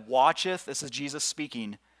he that watcheth, this is Jesus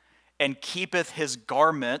speaking, and keepeth his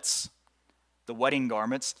garments, the wedding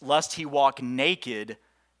garments, lest he walk naked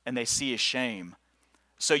and they see his shame.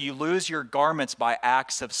 So you lose your garments by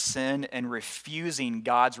acts of sin and refusing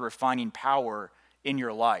God's refining power in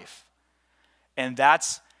your life. And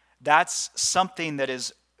that's something that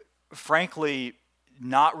is, frankly,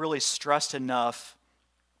 not really stressed enough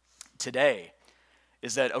today.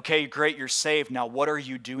 Is that, okay, great, you're saved. Now what are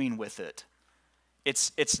you doing with it?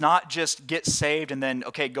 It's not just get saved and then,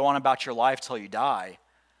 okay, go on about your life till you die.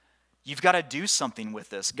 You've got to do something with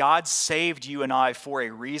this. God saved you and I for a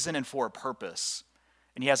reason and for a purpose.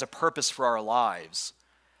 And he has a purpose for our lives.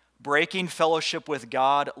 Breaking fellowship with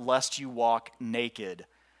God lest you walk naked.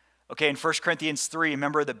 Okay, in 1 Corinthians 3,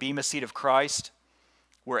 remember the bema seat of Christ,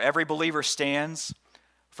 where every believer stands.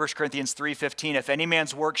 1 Corinthians 3:15, if any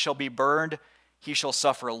man's work shall be burned, he shall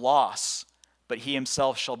suffer loss, but he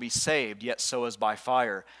himself shall be saved, yet so as by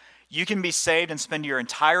fire. You can be saved and spend your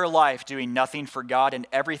entire life doing nothing for God, and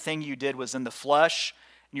everything you did was in the flesh,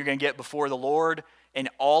 and you're going to get before the Lord, and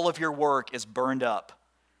all of your work is burned up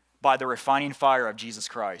by the refining fire of Jesus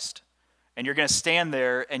Christ. And you're going to stand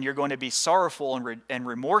there, and you're going to be sorrowful and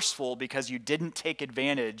remorseful because you didn't take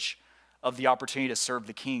advantage of the opportunity to serve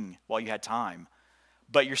the King while you had time.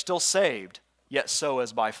 But you're still saved, yet so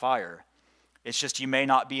as by fire. It's just you may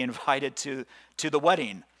not be invited to the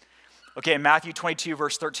wedding. Okay, in Matthew 22,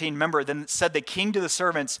 verse 13, remember, then said the king to the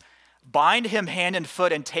servants, bind him hand and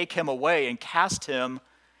foot and take him away and cast him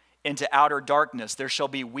into outer darkness. There shall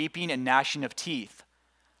be weeping and gnashing of teeth.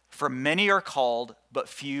 For many are called, but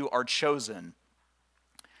few are chosen.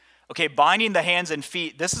 Okay, binding the hands and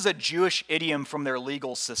feet, this is a Jewish idiom from their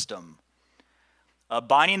legal system.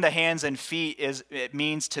 Binding the hands and feet, it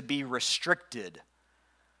means to be restricted.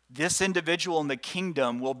 This individual in the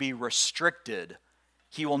kingdom will be restricted.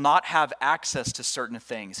 He will not have access to certain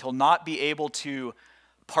things. He'll not be able to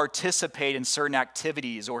participate in certain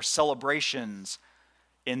activities or celebrations.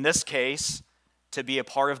 In this case, to be a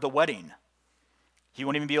part of the wedding. He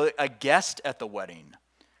won't even be a guest at the wedding.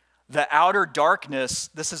 The outer darkness,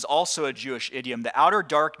 this is also a Jewish idiom. The outer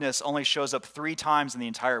darkness only shows up 3 times in the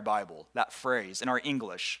entire Bible, that phrase, in our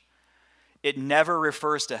English. It never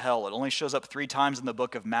refers to hell. It only shows up 3 times in the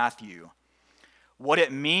book of Matthew. What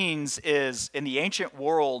it means is, in the ancient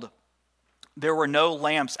world, there were no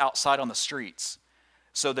lamps outside on the streets.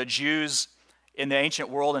 So the Jews in the ancient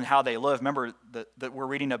world and how they lived, remember that we're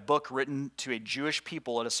reading a book written to a Jewish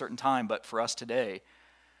people at a certain time, but for us today,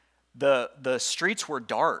 the streets were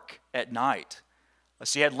dark at night.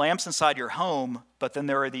 So you had lamps inside your home, but then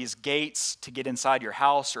there are these gates to get inside your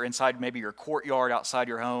house or inside maybe your courtyard outside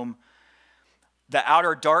your home. The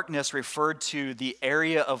outer darkness referred to the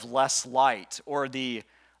area of less light, or the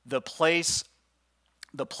place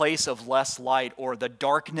of less light, or the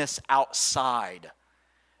darkness outside.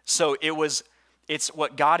 So it's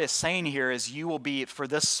what God is saying here is you will be, for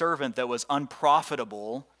this servant that was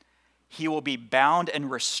unprofitable, he will be bound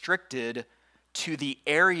and restricted to the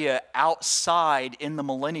area outside in the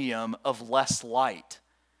millennium of less light.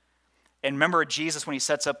 And remember, Jesus, when he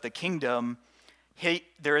sets up the kingdom,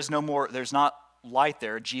 there's not light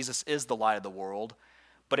there. Jesus is the light of the world.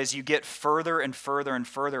 But as you get further and further and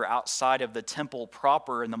further outside of the temple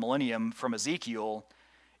proper in the millennium from Ezekiel,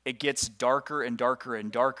 it gets darker and darker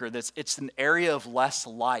and darker. It's an area of less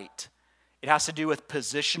light. It has to do with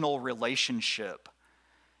positional relationship.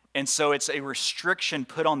 And so it's a restriction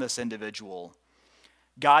put on this individual.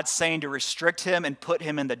 God's saying to restrict him and put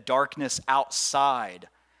him in the darkness outside.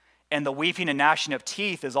 And the weeping and gnashing of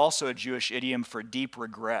teeth is also a Jewish idiom for deep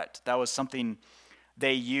regret. That was something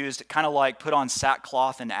they used, kind of like put on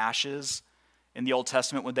sackcloth and ashes in the Old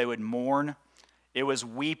Testament when they would mourn. It was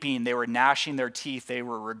weeping. They were gnashing their teeth. They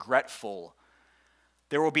were regretful.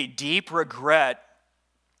 There will be deep regret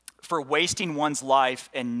for wasting one's life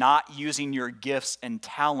and not using your gifts and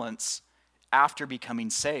talents after becoming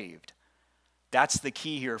saved. That's the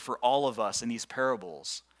key here for all of us in these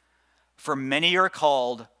parables. For many are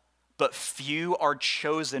called, but few are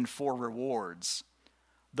chosen for rewards.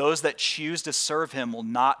 Those that choose to serve him will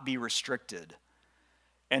not be restricted.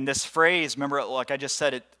 And this phrase, remember, like I just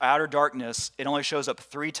said, outer darkness, it only shows up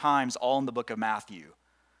 3 times all in the book of Matthew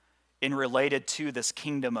in related to this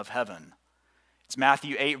kingdom of heaven. It's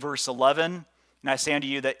Matthew 8, verse 11. And I say unto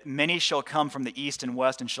you that many shall come from the east and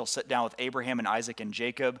west and shall sit down with Abraham and Isaac and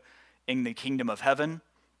Jacob in the kingdom of heaven.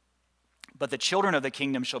 But the children of the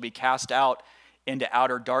kingdom shall be cast out into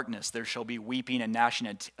outer darkness. There shall be weeping and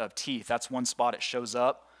gnashing of teeth. That's one spot it shows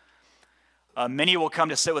up. Many will come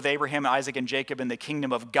to sit with Abraham, Isaac, and Jacob in the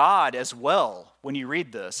kingdom of God as well, when you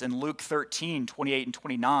read this in Luke 13, 28 and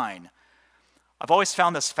 29. I've always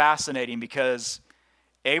found this fascinating because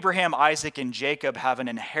Abraham, Isaac, and Jacob have an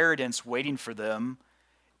inheritance waiting for them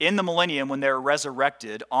in the millennium when they're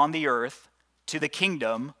resurrected on the earth to the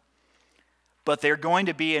kingdom, but they're going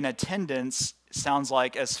to be in attendance, sounds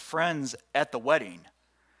like, as friends at the wedding.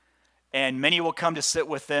 And many will come to sit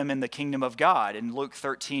with them in the kingdom of God. In Luke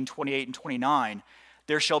 13, 28 and 29,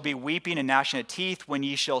 there shall be weeping and gnashing of teeth when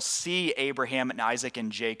ye shall see Abraham and Isaac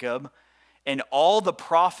and Jacob and all the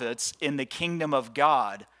prophets in the kingdom of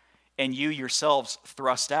God, and you yourselves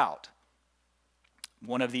thrust out.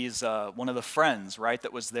 One of the friends, right,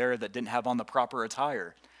 that was there that didn't have on the proper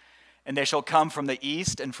attire. And they shall come from the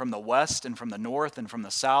east and from the west and from the north and from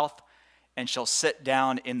the south and shall sit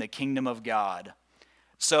down in the kingdom of God.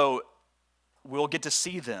 So we'll get to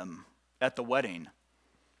see them at the wedding.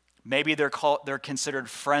 Maybe they're considered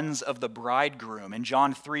friends of the bridegroom. In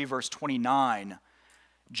John 3, verse 29,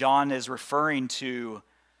 John the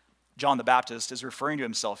Baptist is referring to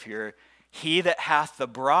himself here. He that hath the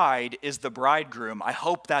bride is the bridegroom. I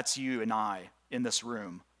hope that's you and I in this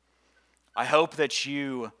room. I hope that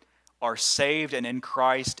you are saved and in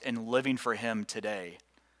Christ and living for him today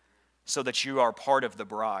so that you are part of the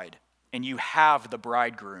bride and you have the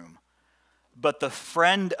bridegroom. But the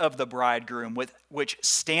friend of the bridegroom, which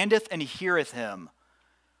standeth and heareth him,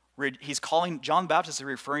 he's calling, John the Baptist is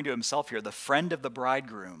referring to himself here, the friend of the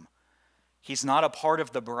bridegroom. He's not a part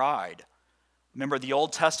of the bride. Remember, the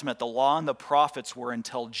Old Testament, the law and the prophets were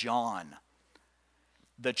until John.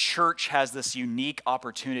 The church has this unique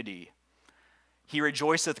opportunity. He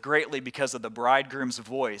rejoiceth greatly because of the bridegroom's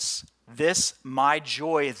voice. This my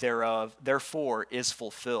joy thereof, therefore, is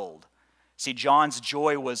fulfilled. See, John's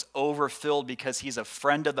joy was overfilled because he's a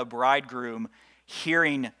friend of the bridegroom,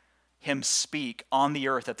 hearing him speak on the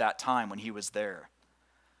earth at that time when he was there.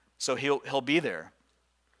 So he'll be there.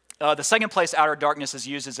 The second place outer darkness is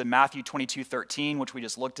used is in Matthew 22:13, which we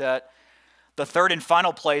just looked at. The third and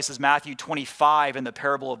final place is Matthew 25 in the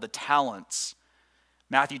parable of the talents.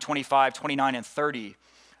 Matthew 25, 29, and 30.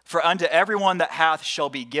 For unto everyone that hath shall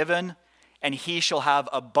be given, and he shall have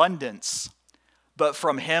abundance. But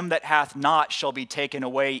from him that hath not shall be taken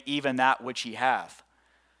away even that which he hath.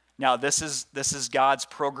 Now this is God's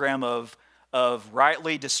program of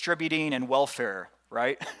rightly distributing and welfare,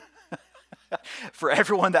 right? For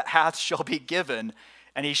everyone that hath shall be given,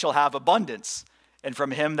 and he shall have abundance. And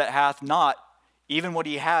from him that hath not, even what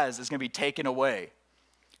he has is going to be taken away,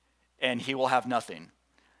 and he will have nothing.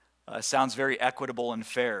 Sounds very equitable and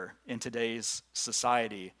fair in today's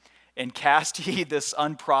society. And cast ye this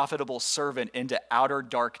unprofitable servant into outer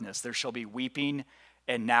darkness. There shall be weeping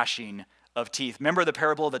and gnashing of teeth. Remember the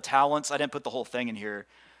parable of the talents? I didn't put the whole thing in here.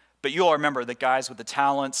 But you all remember the guys with the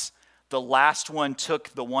talents. The last one took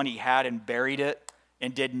the one he had and buried it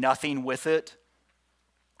and did nothing with it.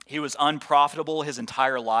 He was unprofitable his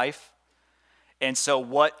entire life. And so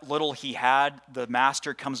what little he had, the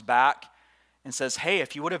master comes back and says, hey,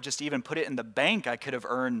 if you would have just even put it in the bank, I could have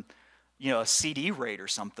earned, a CD rate or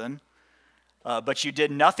something. But you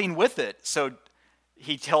did nothing with it. So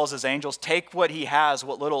he tells his angels, take what he has,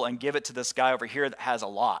 what little, and give it to this guy over here that has a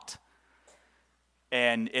lot.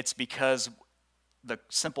 And it's because the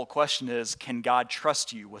simple question is, can God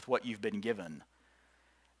trust you with what you've been given?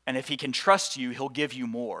 And if he can trust you, he'll give you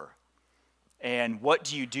more. And what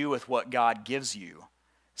do you do with what God gives you?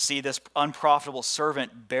 See, this unprofitable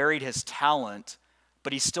servant buried his talent,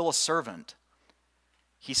 but he's still a servant.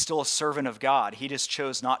 He's still a servant of God. He just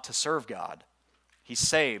chose not to serve God. He's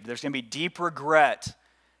saved. There's going to be deep regret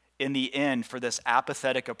in the end for this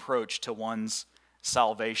apathetic approach to one's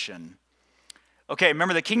salvation. Okay,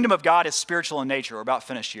 remember the kingdom of God is spiritual in nature. We're about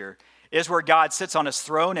finished here. It is where God sits on his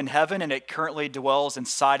throne in heaven, and it currently dwells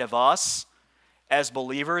inside of us as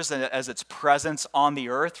believers and as its presence on the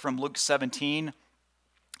earth from Luke 17,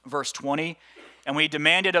 verse 20. And when he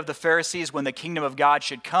demanded of the Pharisees when the kingdom of God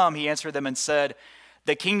should come, he answered them and said,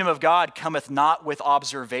 the kingdom of God cometh not with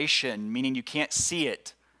observation, meaning you can't see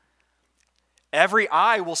it. Every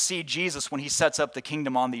eye will see Jesus when he sets up the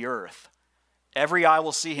kingdom on the earth. Every eye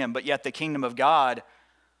will see him, but yet the kingdom of God,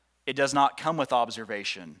 it does not come with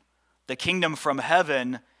observation. The kingdom from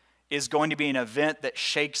heaven is going to be an event that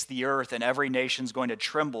shakes the earth, and every nation is going to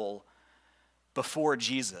tremble before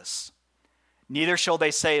Jesus. Neither shall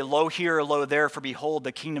they say, lo here, lo there, for behold,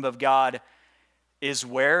 the kingdom of God is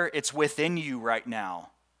where? It's within you right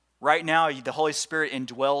now. Right now, the Holy Spirit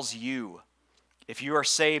indwells you. If you are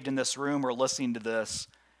saved in this room or listening to this,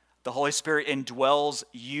 the Holy Spirit indwells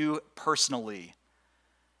you personally.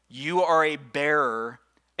 You are a bearer,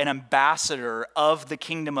 an ambassador of the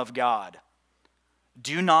kingdom of God.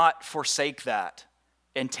 Do not forsake that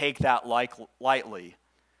and take that lightly.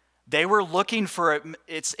 They were looking for,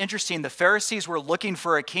 it's interesting, the Pharisees were looking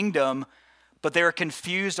for a kingdom, but they were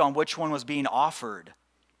confused on which one was being offered.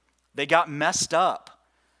 They got messed up.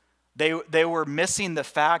 They were missing the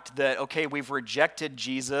fact that, okay, we've rejected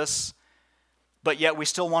Jesus, but yet we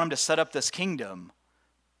still want him to set up this kingdom.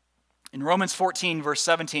 In Romans 14, verse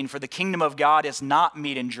 17, for the kingdom of God is not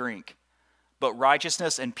meat and drink, but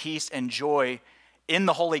righteousness and peace and joy in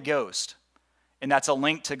the Holy Ghost. And that's a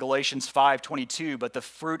link to Galatians 5:22, but the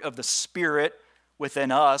fruit of the Spirit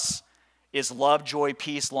within us is love, joy,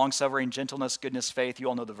 peace, long-suffering, gentleness, goodness, faith. You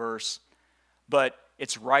all know the verse. But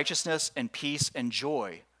it's righteousness and peace and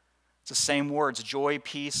joy. It's the same words, joy,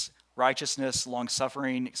 peace, righteousness,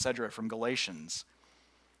 long-suffering, etc. from Galatians.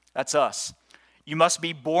 That's us. You must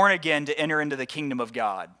be born again to enter into the kingdom of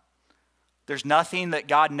God. There's nothing that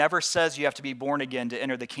God never says you have to be born again to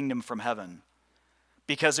enter the kingdom from heaven.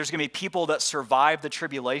 Because there's going to be people that survive the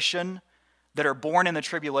tribulation, that are born in the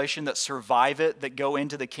tribulation, that survive it, that go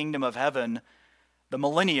into the kingdom of heaven, the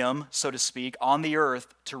millennium, so to speak, on the earth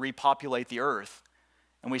to repopulate the earth.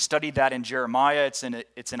 And we studied that in Jeremiah, it's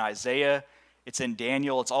in Isaiah, it's in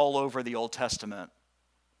Daniel, it's all over the Old Testament.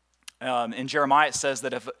 In Jeremiah it says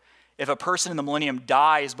that if a person in the millennium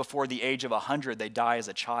dies before the age of 100, they die as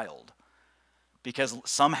a child. Because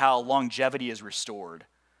somehow longevity is restored.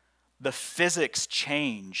 The physics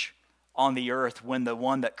change on the earth when the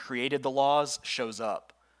one that created the laws shows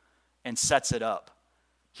up and sets it up.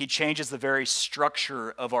 He changes the very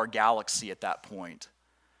structure of our galaxy at that point.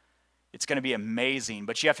 It's going to be amazing,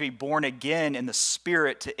 but you have to be born again in the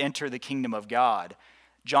Spirit to enter the kingdom of God.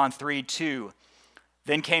 John 3:2.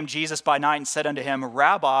 Then came Jesus by night and said unto him,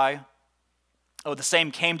 Rabbi, the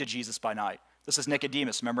same came to Jesus by night. This is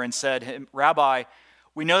Nicodemus, remember, and said, Rabbi,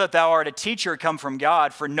 we know that thou art a teacher come from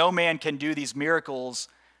God, for no man can do these miracles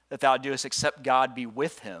that thou doest except God be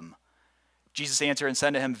with him. Jesus answered and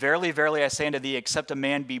said to him, Verily, verily, I say unto thee, except a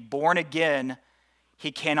man be born again,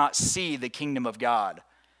 he cannot see the kingdom of God.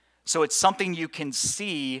 So it's something you can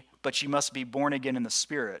see, but you must be born again in the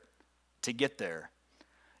Spirit to get there.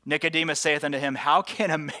 Nicodemus saith unto him, How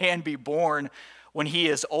can a man be born when he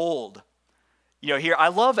is old? Here, I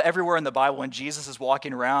love everywhere in the Bible when Jesus is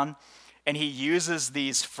walking around and he uses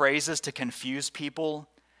these phrases to confuse people,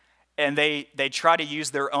 and they try to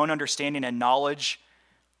use their own understanding and knowledge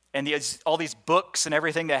and all these books and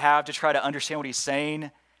everything they have to try to understand what he's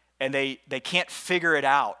saying, and they can't figure it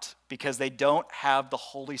out because they don't have the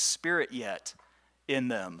Holy Spirit yet in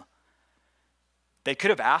them. They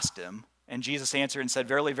could have asked him, and Jesus answered and said,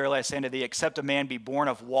 Verily, verily, I say unto thee, except a man be born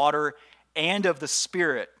of water and of the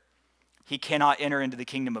Spirit, he cannot enter into the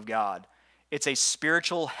kingdom of God. It's a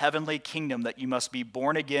spiritual, heavenly kingdom that you must be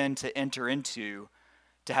born again to enter into,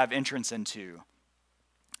 to have entrance into.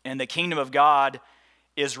 And the kingdom of God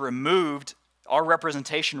is removed. Our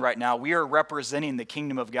representation right now, we are representing the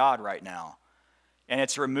kingdom of God right now. And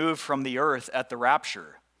it's removed from the earth at the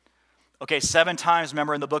rapture. Okay, 7 times,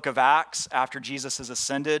 remember in the book of Acts, after Jesus has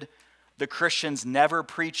ascended, the Christians never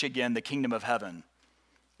preach again the kingdom of heaven.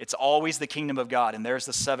 It's always the kingdom of God. And there's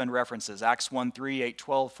the 7 references. Acts 1:3,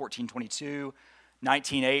 8:12, 14:22,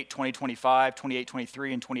 19:8, 20:25,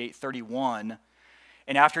 28:23, and 28:31.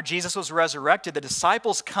 And after Jesus was resurrected, the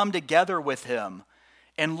disciples come together with him.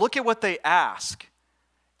 And look at what they ask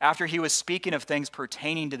after he was speaking of things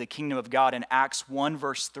pertaining to the kingdom of God in Acts 1,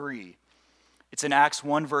 verse 3. It's in Acts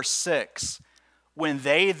 1, verse 6. When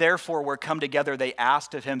they therefore were come together, they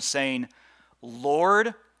asked of him, saying,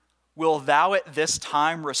 Lord, will thou at this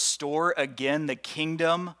time restore again the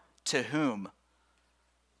kingdom to whom?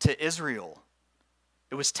 To Israel.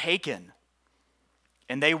 It was taken,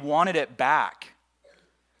 and they wanted it back.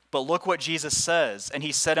 But look what Jesus says. And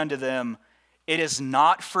he said unto them, It is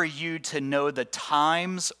not for you to know the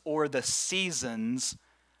times or the seasons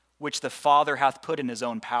which the Father hath put in his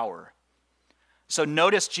own power. So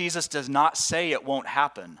notice Jesus does not say it won't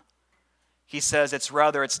happen. He says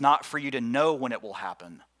it's not for you to know when it will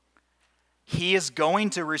happen. He is going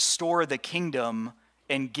to restore the kingdom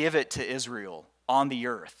and give it to Israel on the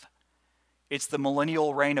earth. It's the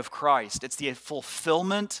millennial reign of Christ. It's the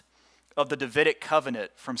fulfillment of the Davidic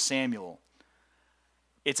covenant from Samuel.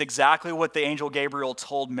 It's exactly what the angel Gabriel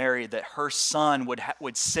told Mary, that her son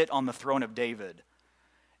would sit on the throne of David.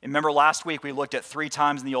 And remember last week we looked at 3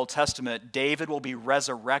 times in the Old Testament, David will be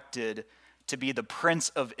resurrected to be the prince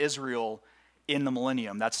of Israel in the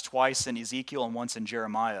millennium. That's twice in Ezekiel and once in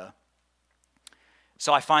Jeremiah.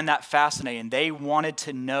 So I find that fascinating. They wanted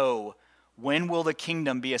to know, when will the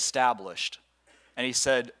kingdom be established? And he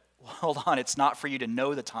said, well, hold on, it's not for you to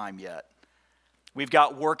know the time yet. We've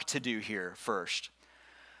got work to do here first.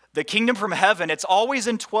 The kingdom from heaven, it's always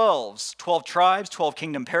in 12s. 12 tribes, 12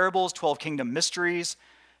 kingdom parables, 12 kingdom mysteries,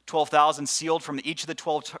 12,000 sealed from each of the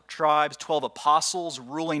 12 tribes, 12 apostles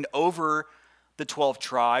ruling over the 12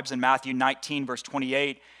 tribes. In Matthew 19, verse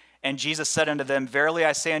 28, and Jesus said unto them, verily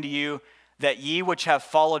I say unto you, that ye which have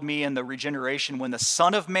followed me in the regeneration, when the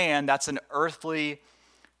Son of Man, that's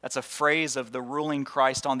a phrase of the ruling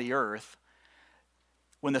Christ on the earth,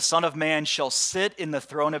 when the Son of Man shall sit in the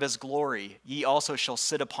throne of his glory, ye also shall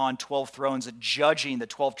sit upon 12 thrones, judging the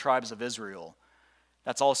 12 tribes of Israel.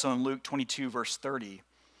 That's also in Luke 22, verse 30.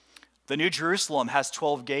 The New Jerusalem has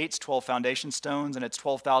 12 gates, 12 foundation stones, and it's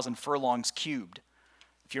 12,000 furlongs cubed,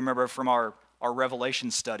 if you remember from our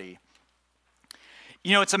Revelation study.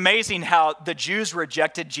 You know, it's amazing how the Jews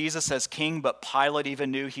rejected Jesus as king, but Pilate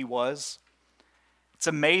even knew he was. It's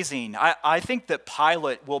amazing. I think that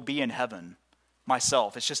Pilate will be in heaven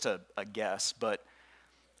myself. It's just a guess, but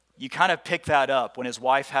you kind of pick that up when his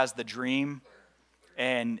wife has the dream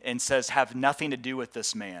and says, have nothing to do with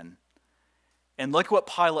this man. And look what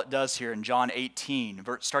Pilate does here in John 18,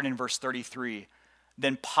 starting in verse 33.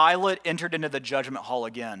 Then Pilate entered into the judgment hall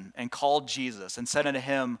again and called Jesus and said unto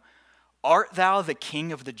him, art thou the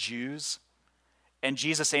king of the Jews? And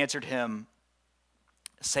Jesus answered him,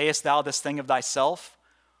 sayest thou this thing of thyself,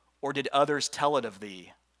 or did others tell it of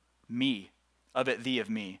thee? Of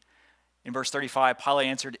me. In verse 35, Pilate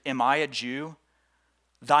answered, am I a Jew?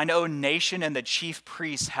 Thine own nation and the chief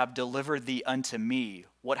priests have delivered thee unto me.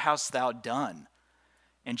 What hast thou done?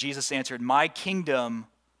 And Jesus answered, my kingdom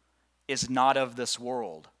is not of this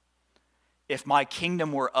world. If my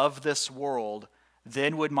kingdom were of this world,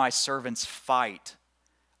 then would my servants fight.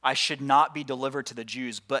 I should not be delivered to the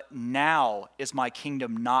Jews, but now is my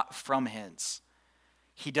kingdom not from hence.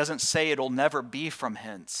 He doesn't say it'll never be from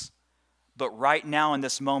hence, but right now in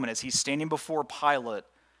this moment, as he's standing before Pilate,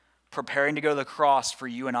 preparing to go to the cross for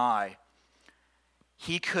you and I,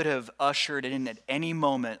 he could have ushered in at any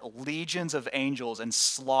moment legions of angels and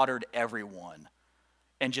slaughtered everyone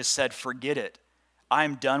and just said, forget it.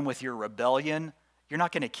 I'm done with your rebellion. You're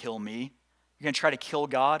not going to kill me. You're going to try to kill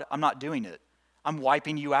God? I'm not doing it. I'm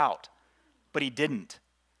wiping you out. But he didn't.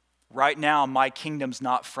 Right now, my kingdom's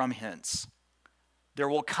not from hence. There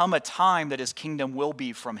will come a time that his kingdom will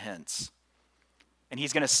be from hence. And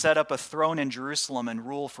he's going to set up a throne in Jerusalem and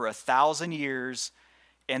rule for 1,000 years.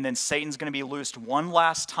 And then Satan's going to be loosed one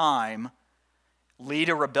last time, lead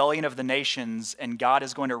a rebellion of the nations, and God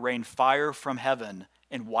is going to rain fire from heaven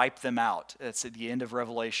and wipe them out. That's at the end of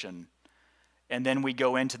Revelation. And then we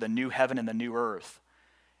go into the new heaven and the new earth.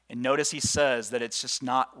 And notice he says that it's just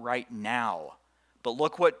not right now. But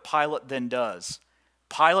look what Pilate then does.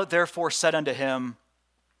 Pilate therefore said unto him,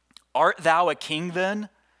 art thou a king then?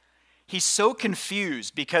 He's so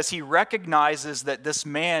confused because he recognizes that this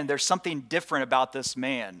man, there's something different about this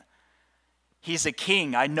man. He's a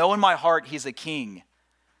king. I know in my heart he's a king.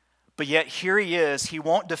 But yet here he is. He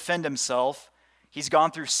won't defend himself. He's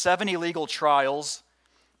gone through 7 illegal trials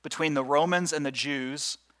between the Romans and the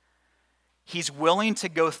Jews. He's willing to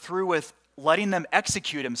go through with letting them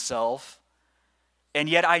execute himself. And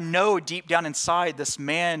yet I know deep down inside this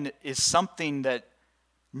man is something that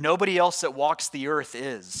nobody else that walks the earth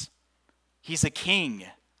is. He's a king.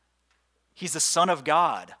 He's the Son of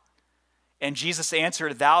God. And Jesus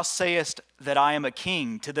answered, thou sayest that I am a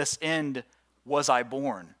king. To this end was I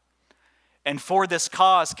born. And for this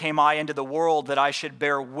cause came I into the world, that I should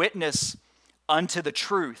bear witness unto the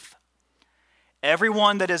truth.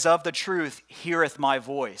 Everyone that is of the truth heareth my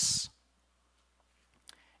voice.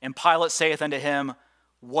 And Pilate saith unto him,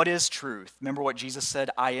 what is truth? Remember what Jesus said,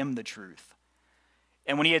 I am the truth.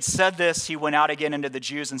 And when he had said this, he went out again unto the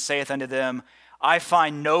Jews and saith unto them, I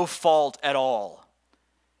find no fault at all.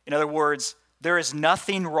 In other words, there is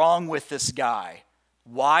nothing wrong with this guy.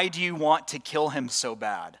 Why do you want to kill him so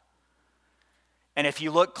bad? And if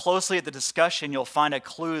you look closely at the discussion, you'll find a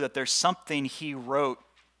clue that there's something he wrote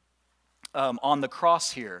on the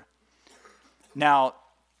cross here. Now,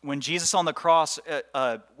 when Jesus on the cross,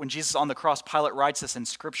 Pilate writes this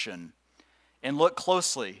inscription. And look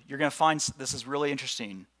closely. You're going to find this is really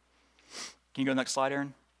interesting. Can you go to the next slide,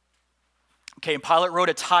 Aaron? Okay, and Pilate wrote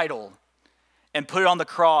a title and put it on the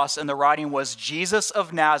cross, and the writing was Jesus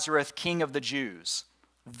of Nazareth, King of the Jews.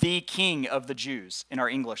 The King of the Jews in our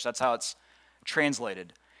English. That's how it's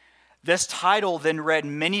translated. This title then read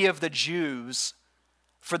many of the Jews,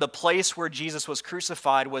 for the place where Jesus was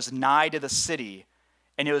crucified was nigh to the city,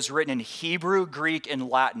 and it was written in Hebrew, Greek, and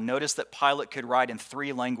Latin. Notice that Pilate could write in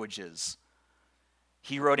 3 languages.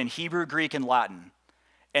 He wrote in Hebrew, Greek, and Latin.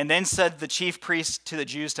 And then said the chief priest to the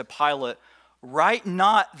Jews to Pilate, write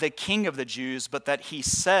not the King of the Jews, but that he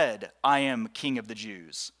said, I am King of the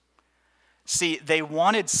Jews. See, they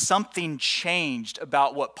wanted something changed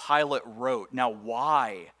about what Pilate wrote. Now,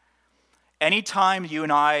 why? Anytime you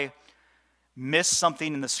and I miss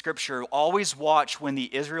something in the scripture, always watch when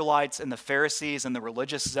the Israelites and the Pharisees and the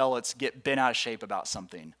religious zealots get bent out of shape about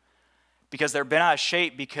something. Because they're bent out of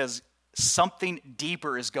shape because something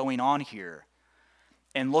deeper is going on here.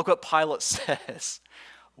 And look what Pilate says.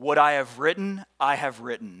 What I have written, I have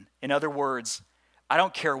written. In other words, I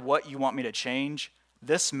don't care what you want me to change.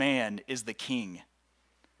 This man is the king.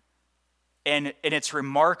 And it's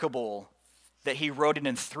remarkable that he wrote it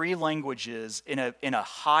in 3 languages in a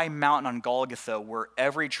high mountain on Golgotha where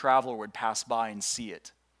every traveler would pass by and see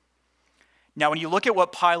it. Now, when you look at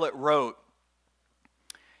what Pilate wrote,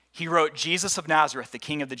 he wrote Jesus of Nazareth, the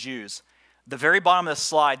King of the Jews. The very bottom of the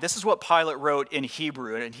slide, this is what Pilate wrote in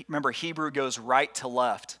Hebrew. And remember, Hebrew goes right to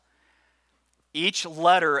left. Each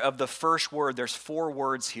letter of the first word, there's 4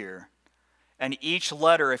 words here. And each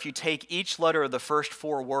letter, if you take each letter of the first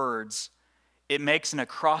 4 words, it makes an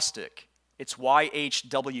acrostic. It's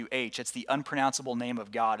YHWH. It's the unpronounceable name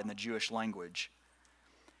of God in the Jewish language.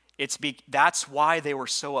 That's why they were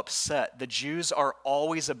so upset. The Jews are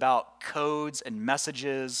always about codes and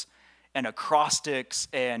messages and acrostics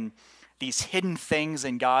and these hidden things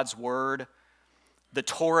in God's word. The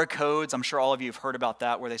Torah codes, I'm sure all of you have heard about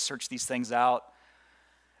that, where they search these things out.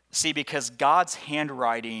 See, because God's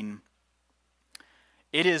handwriting,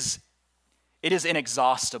 it is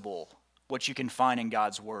inexhaustible what you can find in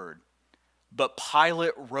God's word. But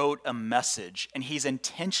Pilate wrote a message, and he's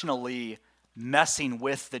intentionally messing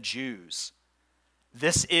with the Jews.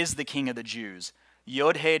 This is the King of the Jews,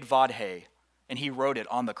 Yod-He Vav-He, and he wrote it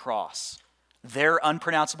on the cross. Their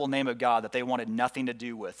unpronounceable name of God that they wanted nothing to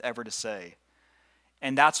do with, ever to say.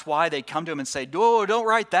 And that's why they come to him and say, "Oh, don't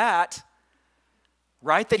write that.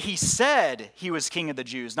 Write that he said he was King of the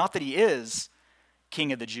Jews, not that he is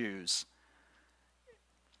King of the Jews."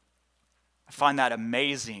 I find that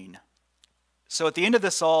amazing. So at the end of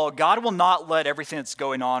this all, God will not let everything that's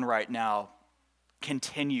going on right now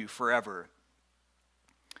continue forever.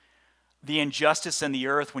 The injustice in the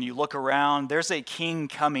earth, when you look around, there's a king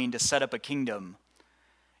coming to set up a kingdom.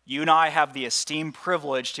 You and I have the esteemed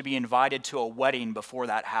privilege to be invited to a wedding before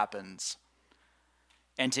that happens.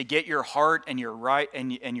 And to get your heart and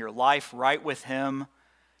your life right with him,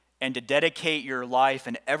 and to dedicate your life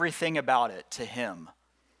and everything about it to him.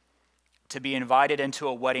 To be invited into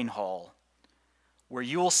a wedding hall where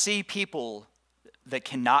you will see people that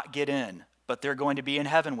cannot get in, but they're going to be in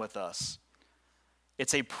heaven with us.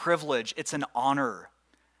 It's a privilege, it's an honor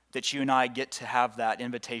that you and I get to have that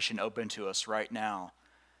invitation open to us right now.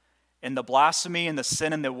 And the blasphemy and the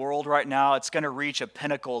sin in the world right now, it's going to reach a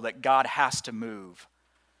pinnacle that God has to move.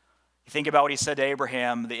 You think about what he said to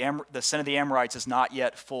Abraham, the sin of the Amorites is not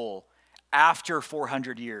yet full. After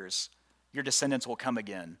 400 years, your descendants will come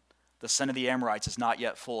again. The sin of the Amorites is not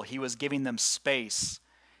yet full. He was giving them space.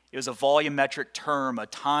 It was a volumetric term, a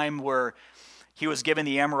time where he was giving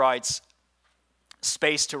the Amorites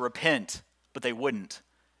space to repent, but they wouldn't.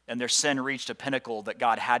 And their sin reached a pinnacle that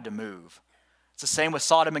God had to move. It's the same with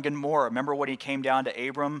Sodom and Gomorrah. Remember when he came down to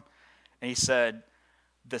Abram and he said,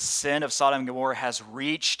 the sin of Sodom and Gomorrah has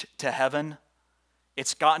reached to heaven.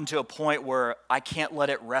 It's gotten to a point where I can't let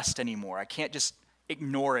it rest anymore. I can't just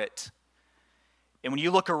ignore it. And when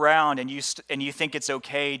you look around and you think it's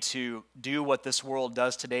okay to do what this world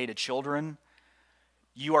does today to children,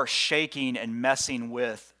 you are shaking and messing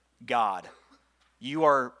with God. You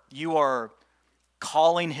are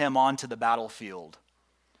calling him onto the battlefield,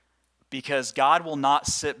 because God will not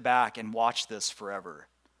sit back and watch this forever.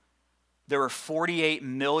 There were 48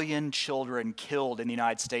 million children killed in the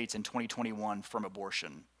United States in 2021 from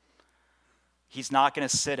abortion. He's not going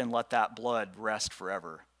to sit and let that blood rest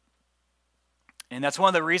forever. And that's one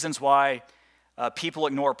of the reasons why People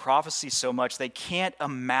ignore prophecy so much they can't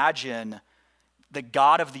imagine the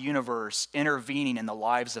God of the universe intervening in the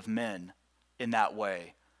lives of men in that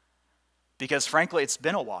way. Because frankly, it's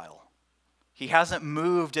been a while. He hasn't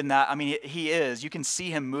moved in that. I mean, he is. You can see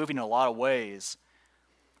him moving in a lot of ways.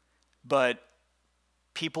 But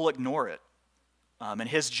people ignore it. And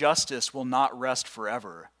his justice will not rest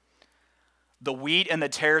forever. The wheat and the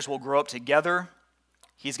tares will grow up together.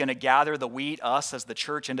 He's going to gather the wheat, us as the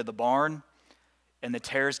church, into the barn, and the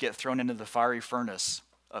tares get thrown into the fiery furnace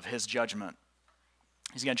of his judgment.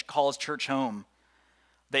 He's going to call his church home.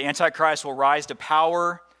 The Antichrist will rise to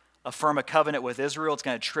power, affirm a covenant with Israel. It's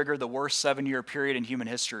going to trigger the worst 7-year period in human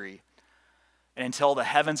history. And until the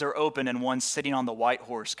heavens are open and one sitting on the white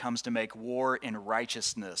horse comes to make war in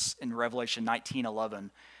righteousness in Revelation 19:11.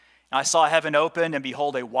 And I saw heaven open, and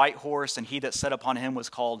behold, a white horse, and he that sat upon him was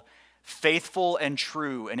called Faithful and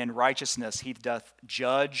True, and in righteousness he doth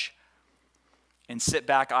judge. And sit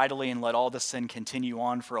back idly and let all the sin continue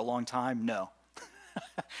on for a long time? No.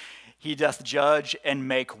 He doth judge and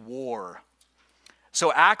make war.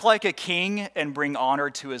 So act like a king and bring honor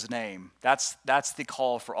to his name. That's the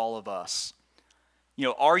call for all of us. You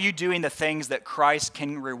know, are you doing the things that Christ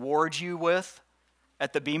can reward you with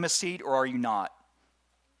at the Bema seat, or are you not?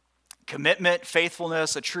 Commitment,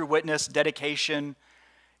 faithfulness, a true witness, dedication,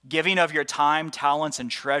 giving of your time, talents, and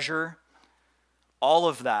treasure, all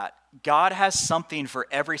of that. God has something for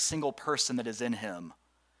every single person that is in him.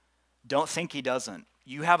 Don't think he doesn't.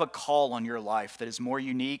 You have a call on your life that is more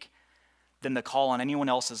unique than the call on anyone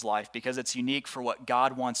else's life, because it's unique for what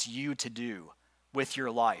God wants you to do with your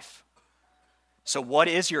life. So what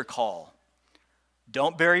is your call?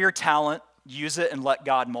 Don't bury your talent. Use it and let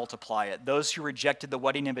God multiply it. Those who rejected the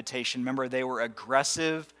wedding invitation, remember, they were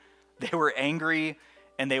aggressive, they were angry,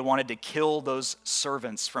 and they wanted to kill those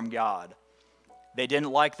servants from God. They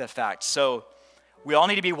didn't like the fact. So we all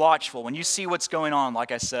need to be watchful. When you see what's going on,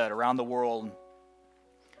 like I said, around the world,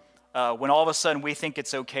 when all of a sudden we think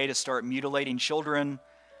it's okay to start mutilating children,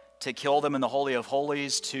 to kill them in the Holy of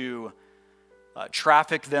Holies, to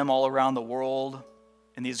traffic them all around the world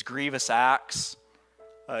in these grievous acts,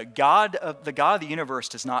 the God of the universe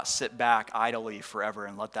does not sit back idly forever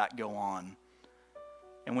and let that go on.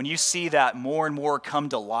 And when you see that more and more come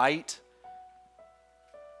to light,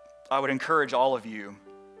 I would encourage all of you,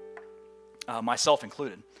 myself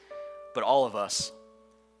included, but all of us,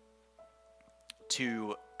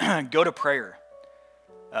 to go to prayer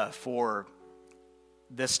for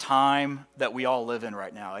this time that we all live in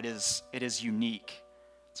right now. It is unique.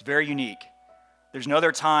 It's very unique. There's no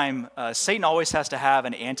other time. Satan always has to have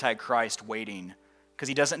an antichrist waiting, because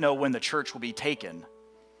he doesn't know when the church will be taken.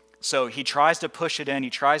 So he tries to push it in, he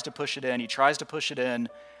tries to push it in, he tries to push it in.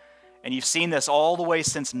 And you've seen this all the way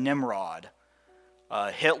since Nimrod,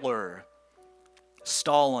 Hitler,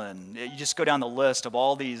 Stalin. You just go down the list of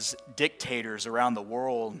all these dictators around the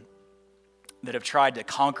world that have tried to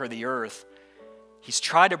conquer the earth. He's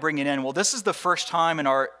tried to bring it in. Well, this is the first time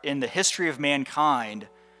in the history of mankind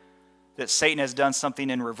that Satan has done something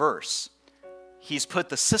in reverse. He's put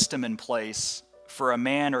the system in place for a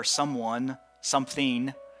man or someone,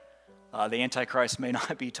 something. The Antichrist may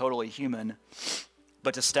not be totally human,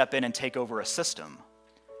 but to step in and take over a system.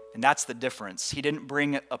 And that's the difference. He didn't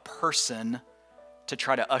bring a person to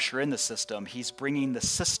try to usher in the system. He's bringing the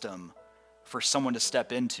system for someone to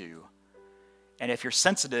step into. And if you're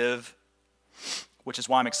sensitive, which is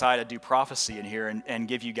why I'm excited to do prophecy in here and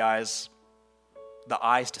give you guys the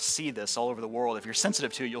eyes to see this all over the world. If you're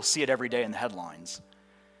sensitive to it, you'll see it every day in the headlines.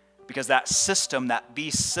 Because that system, that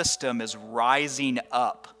beast system, is rising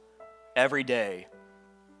up every day.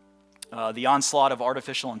 The onslaught of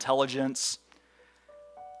artificial intelligence,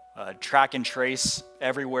 track and trace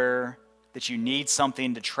everywhere, that you need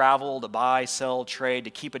something to travel, to buy, sell, trade,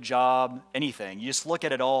 to keep a job, anything. You just look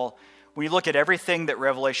at it all. When you look at everything that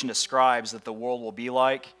Revelation describes that the world will be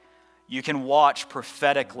like, you can watch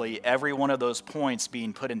prophetically every one of those points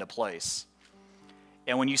being put into place.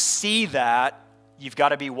 And when you see that, you've got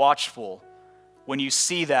to be watchful. When you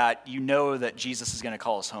see that, you know that Jesus is going to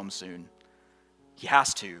call us home soon. He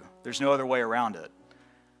has to. There's no other way around it.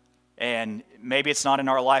 And maybe it's not in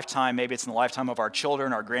our lifetime. Maybe it's in the lifetime of our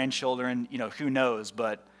children, our grandchildren. Who knows?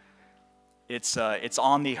 But it's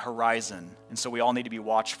on the horizon. And so we all need to be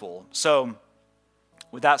watchful. So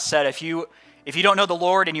with that said, if you don't know the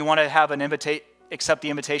Lord and you want to have accept the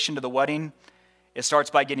invitation to the wedding, it starts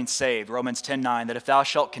by getting saved. Romans 10:9, that if thou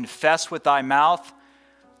shalt confess with thy mouth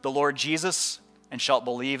the Lord Jesus, and shalt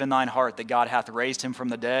believe in thine heart that God hath raised him from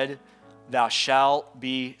the dead, thou shalt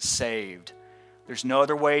be saved. There's no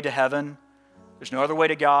other way to heaven. There's no other way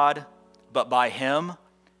to God but by him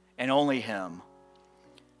and only him.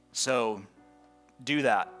 So do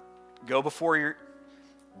that. Go before your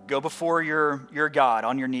God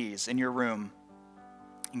on your knees in your room,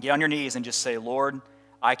 and get on your knees and just say, Lord,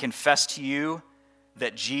 I confess to you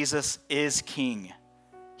that Jesus is King.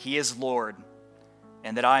 He is Lord,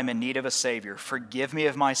 and that I am in need of a Savior. Forgive me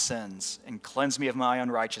of my sins and cleanse me of my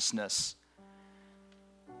unrighteousness.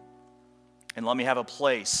 And let me have a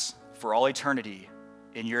place for all eternity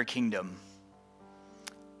in your kingdom.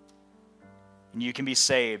 And you can be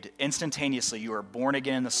saved instantaneously. You are born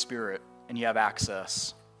again in the Spirit, and you have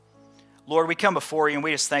access. Lord, we come before you, and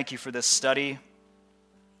we just thank you for this study.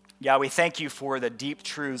 God, we thank you for the deep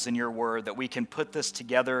truths in your word, that we can put this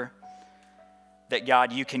together, that,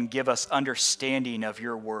 God, you can give us understanding of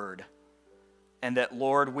your word. And that,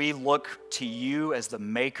 Lord, we look to you as the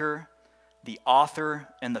maker, the author,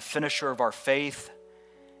 and the finisher of our faith.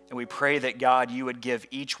 And we pray that, God, you would give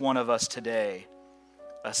each one of us today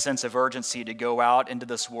a sense of urgency to go out into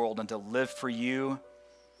this world and to live for you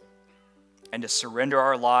and to surrender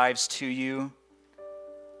our lives to you.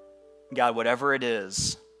 God, whatever it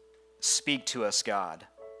is, speak to us, God,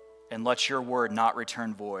 and let your word not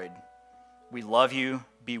return void. We love you.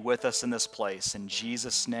 Be with us in this place. In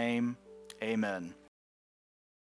Jesus' name, amen.